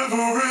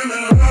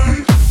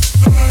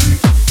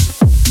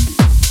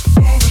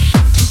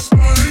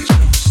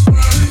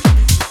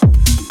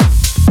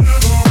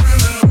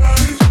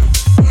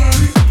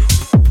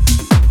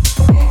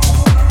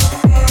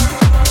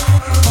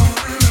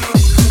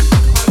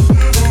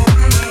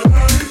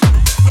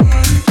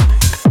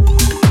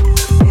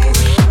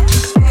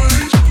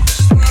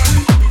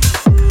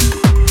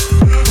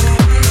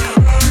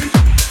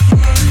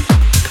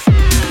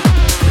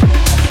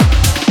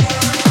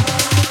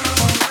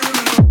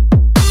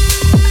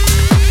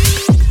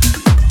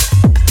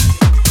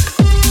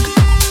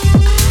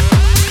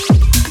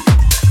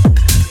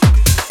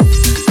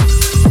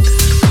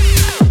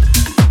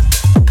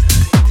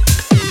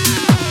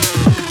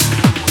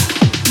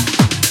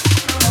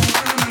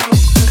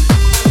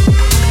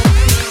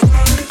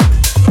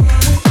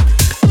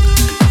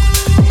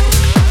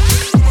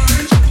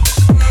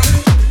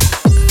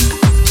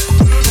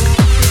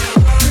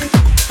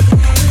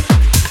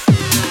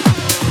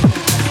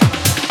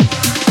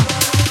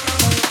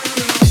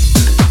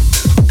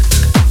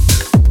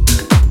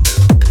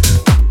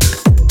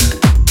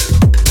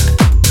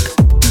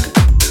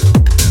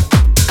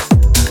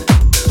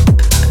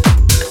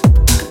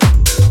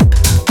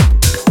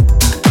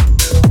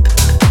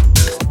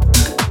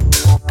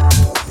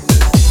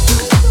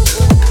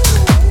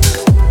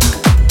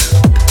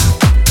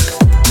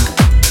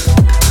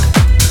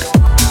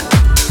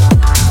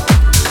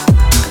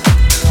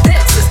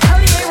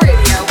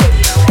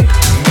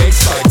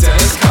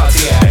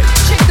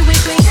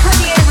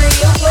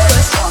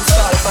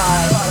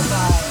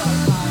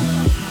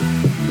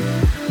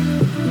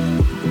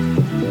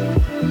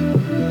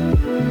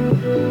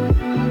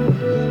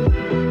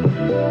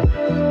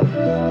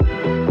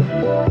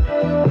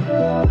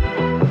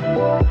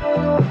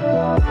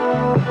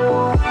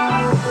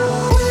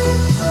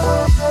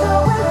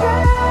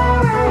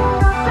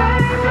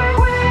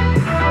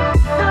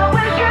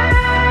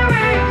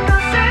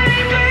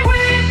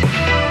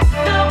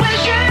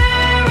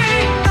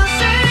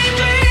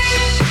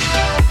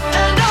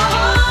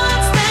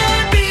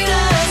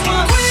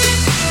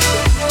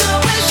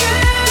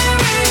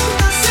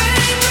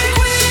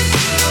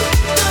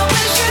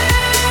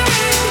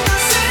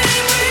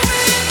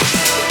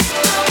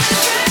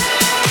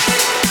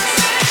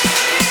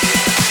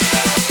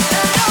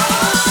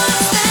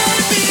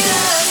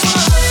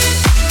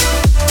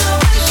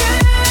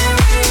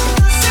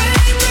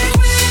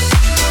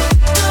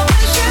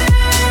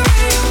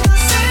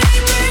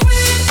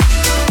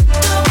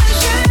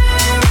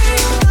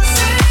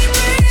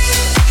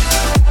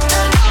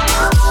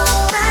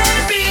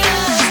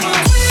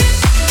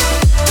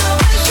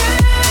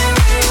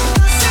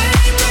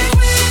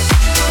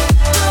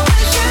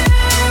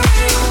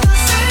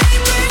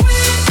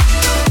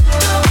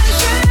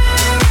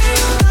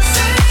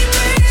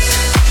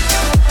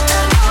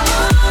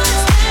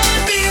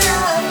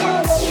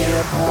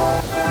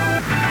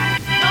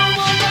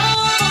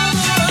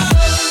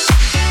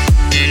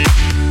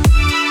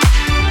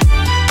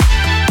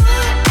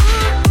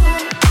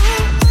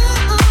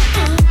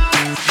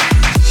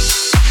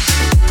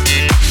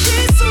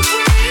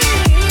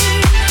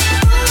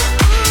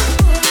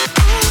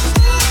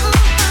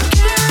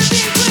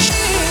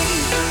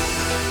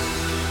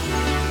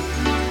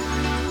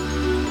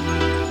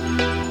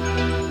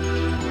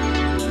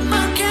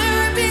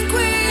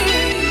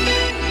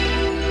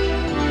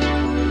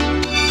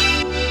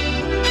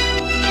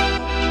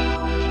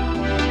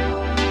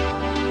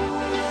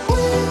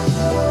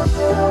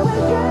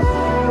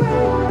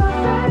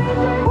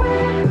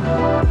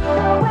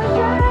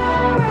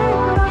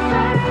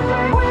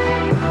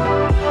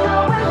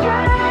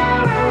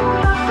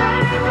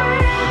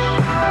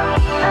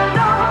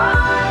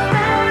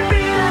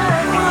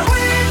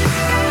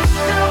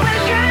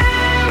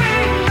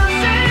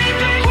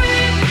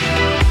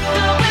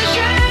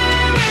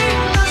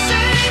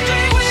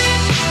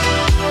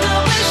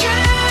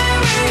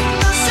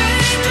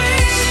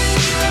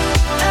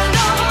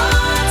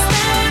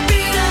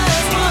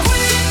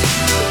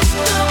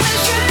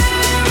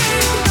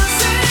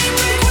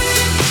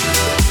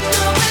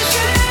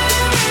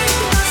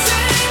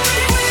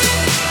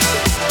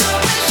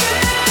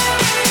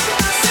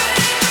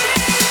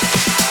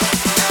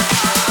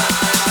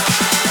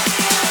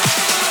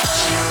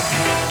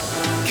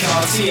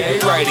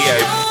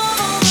Radio.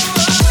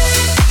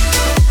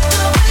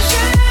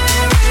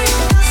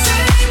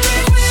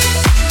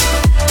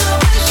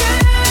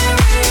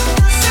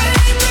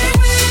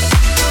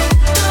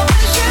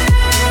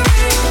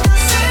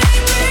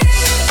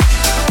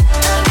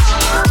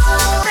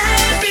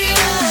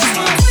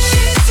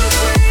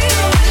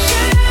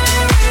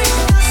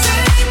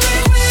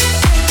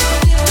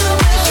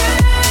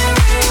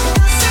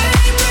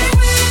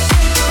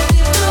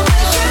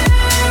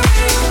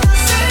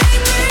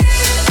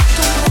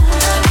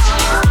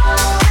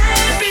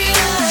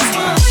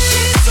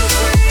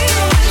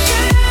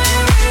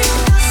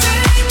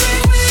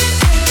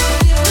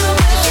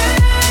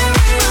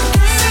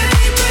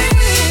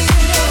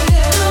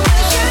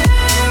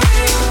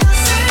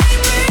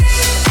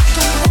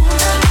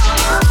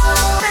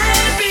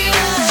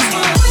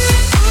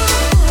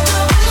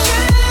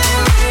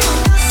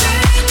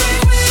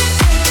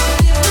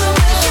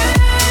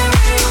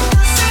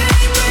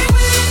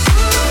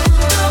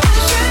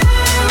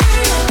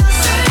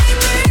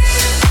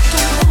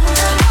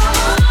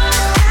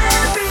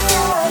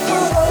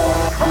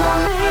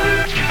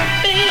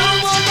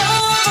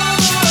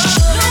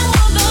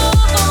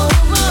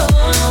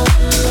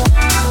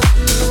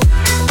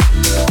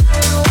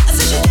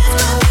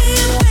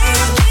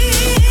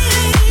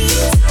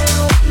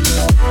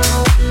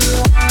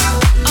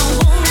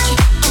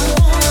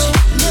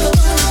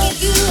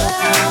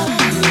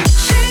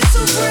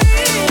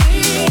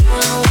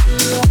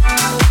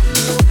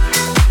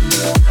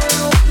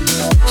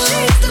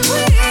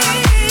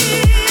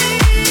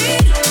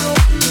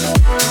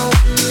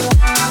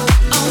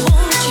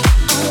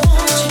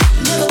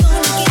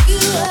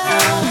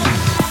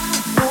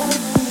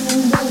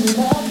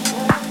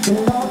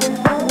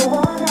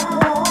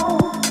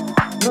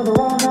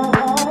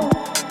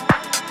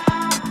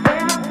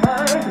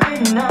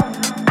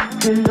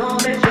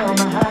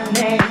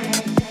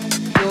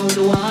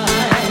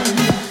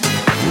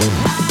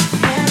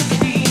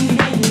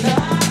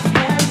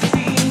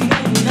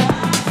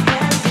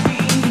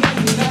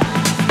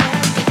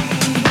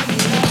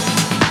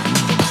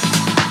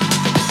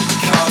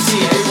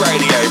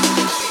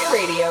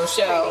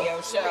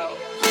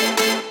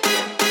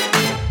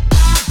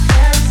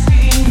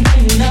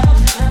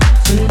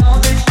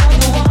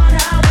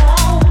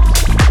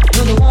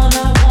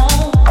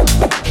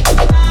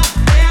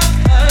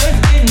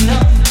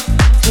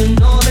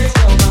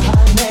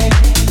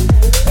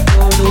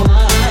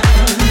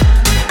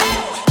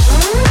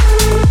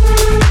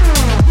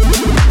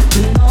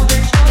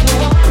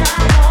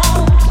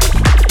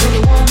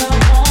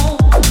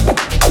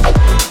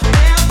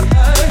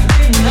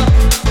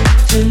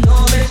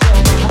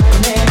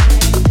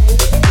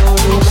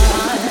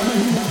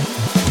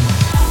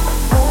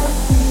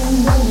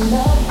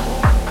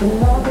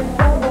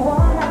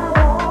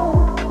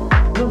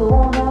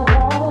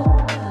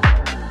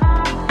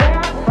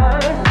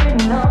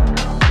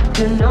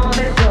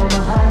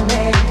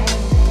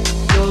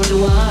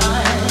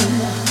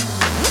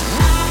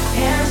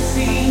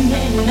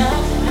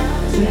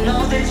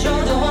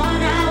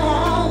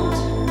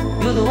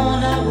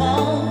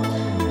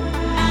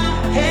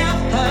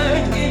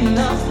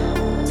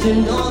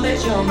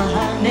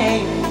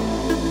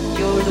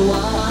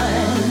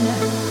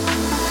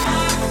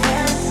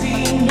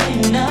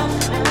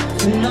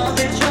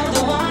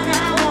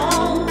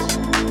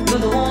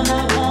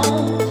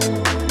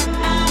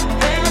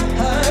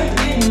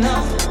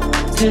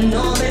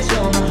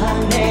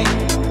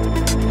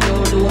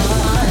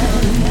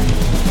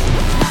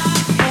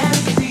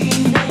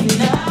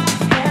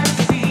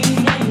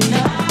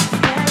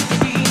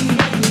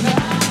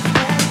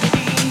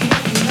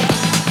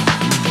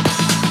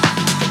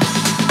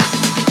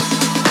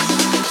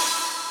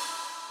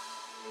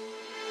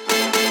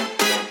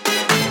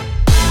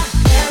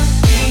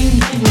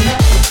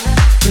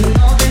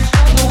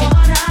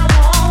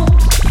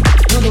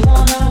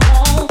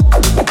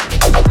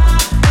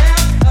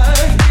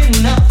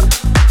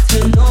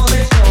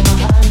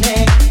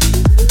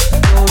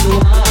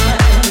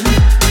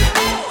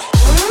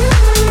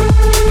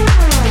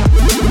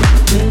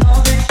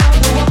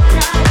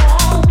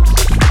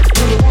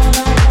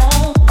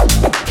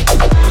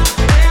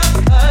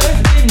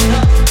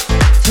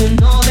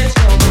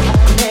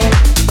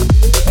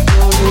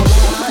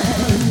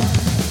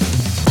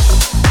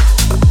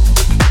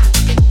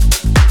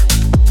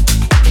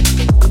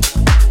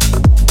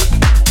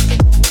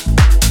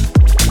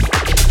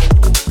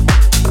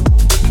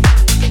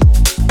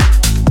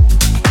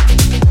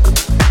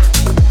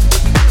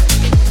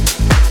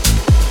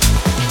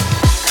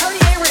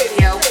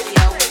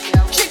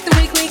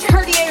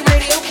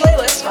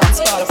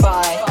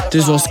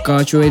 This was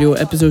Cardio Radio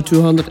episode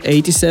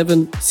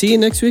 287. See you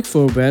next week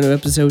for a brand new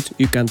episode.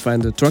 You can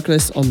find the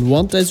tracklist on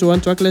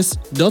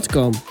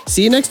 1-1tracklist.com.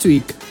 See you next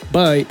week.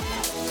 Bye.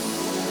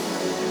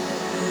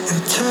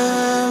 You're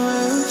terrified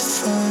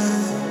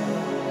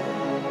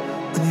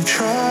when you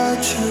try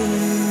to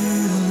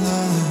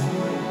realign,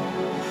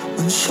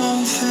 when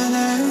something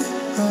ain't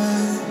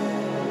right.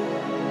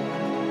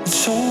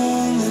 It's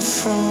only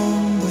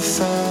from the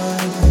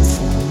fighting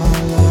for my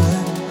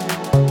life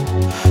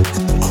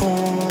in the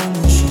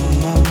corners of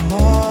my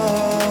mind.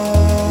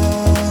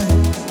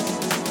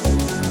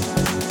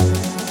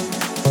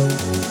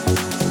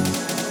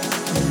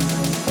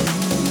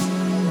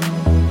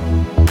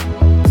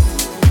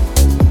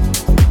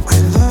 We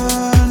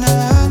learn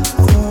and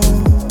grow.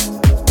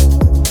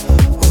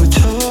 We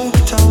took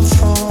down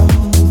from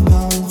the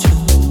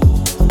mountain,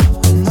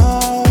 and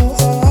now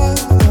I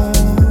know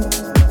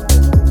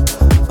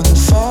when the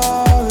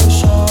fire is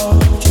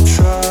out to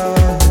try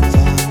and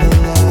find the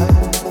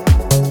light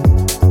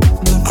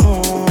in the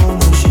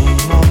corners of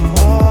my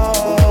mind.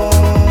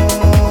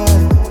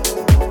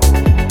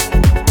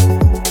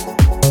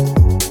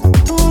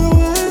 Don't wanna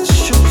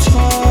waste your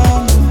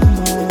time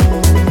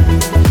anymore.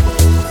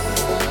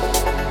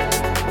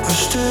 We're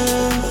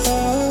still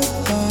alive,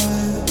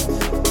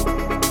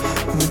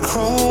 and we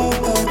crawl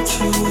back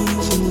to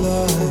the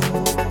light.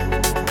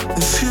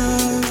 The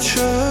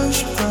future's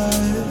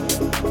bright.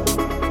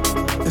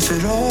 If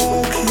it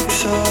all keeps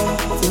up,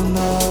 then I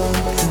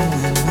can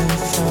win the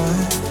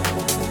fight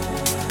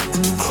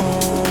in the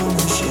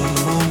corners of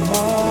my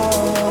mind.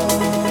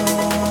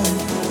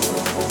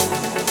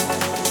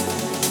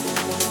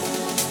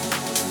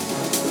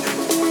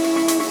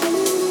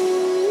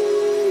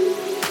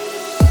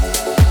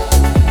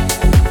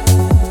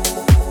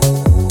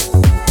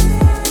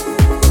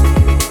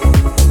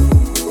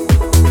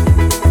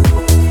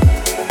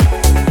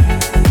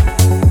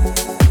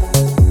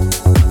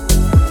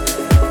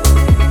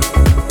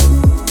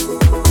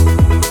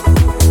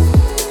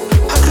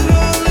 I could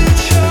only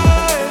try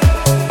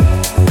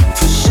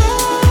for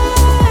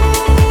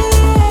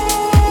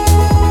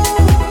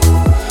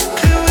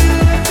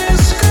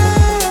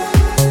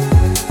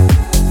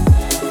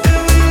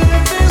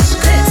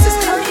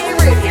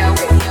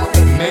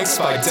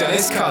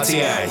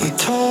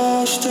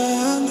lost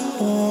and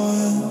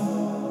won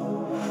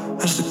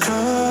as the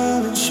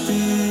current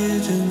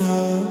speeding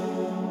up.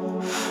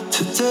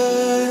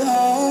 Today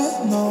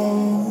I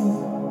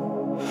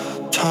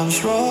know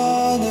time's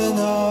running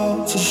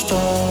out to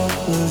start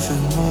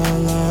living my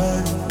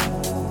life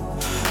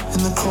in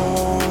the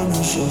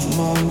corners of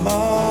my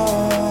mind.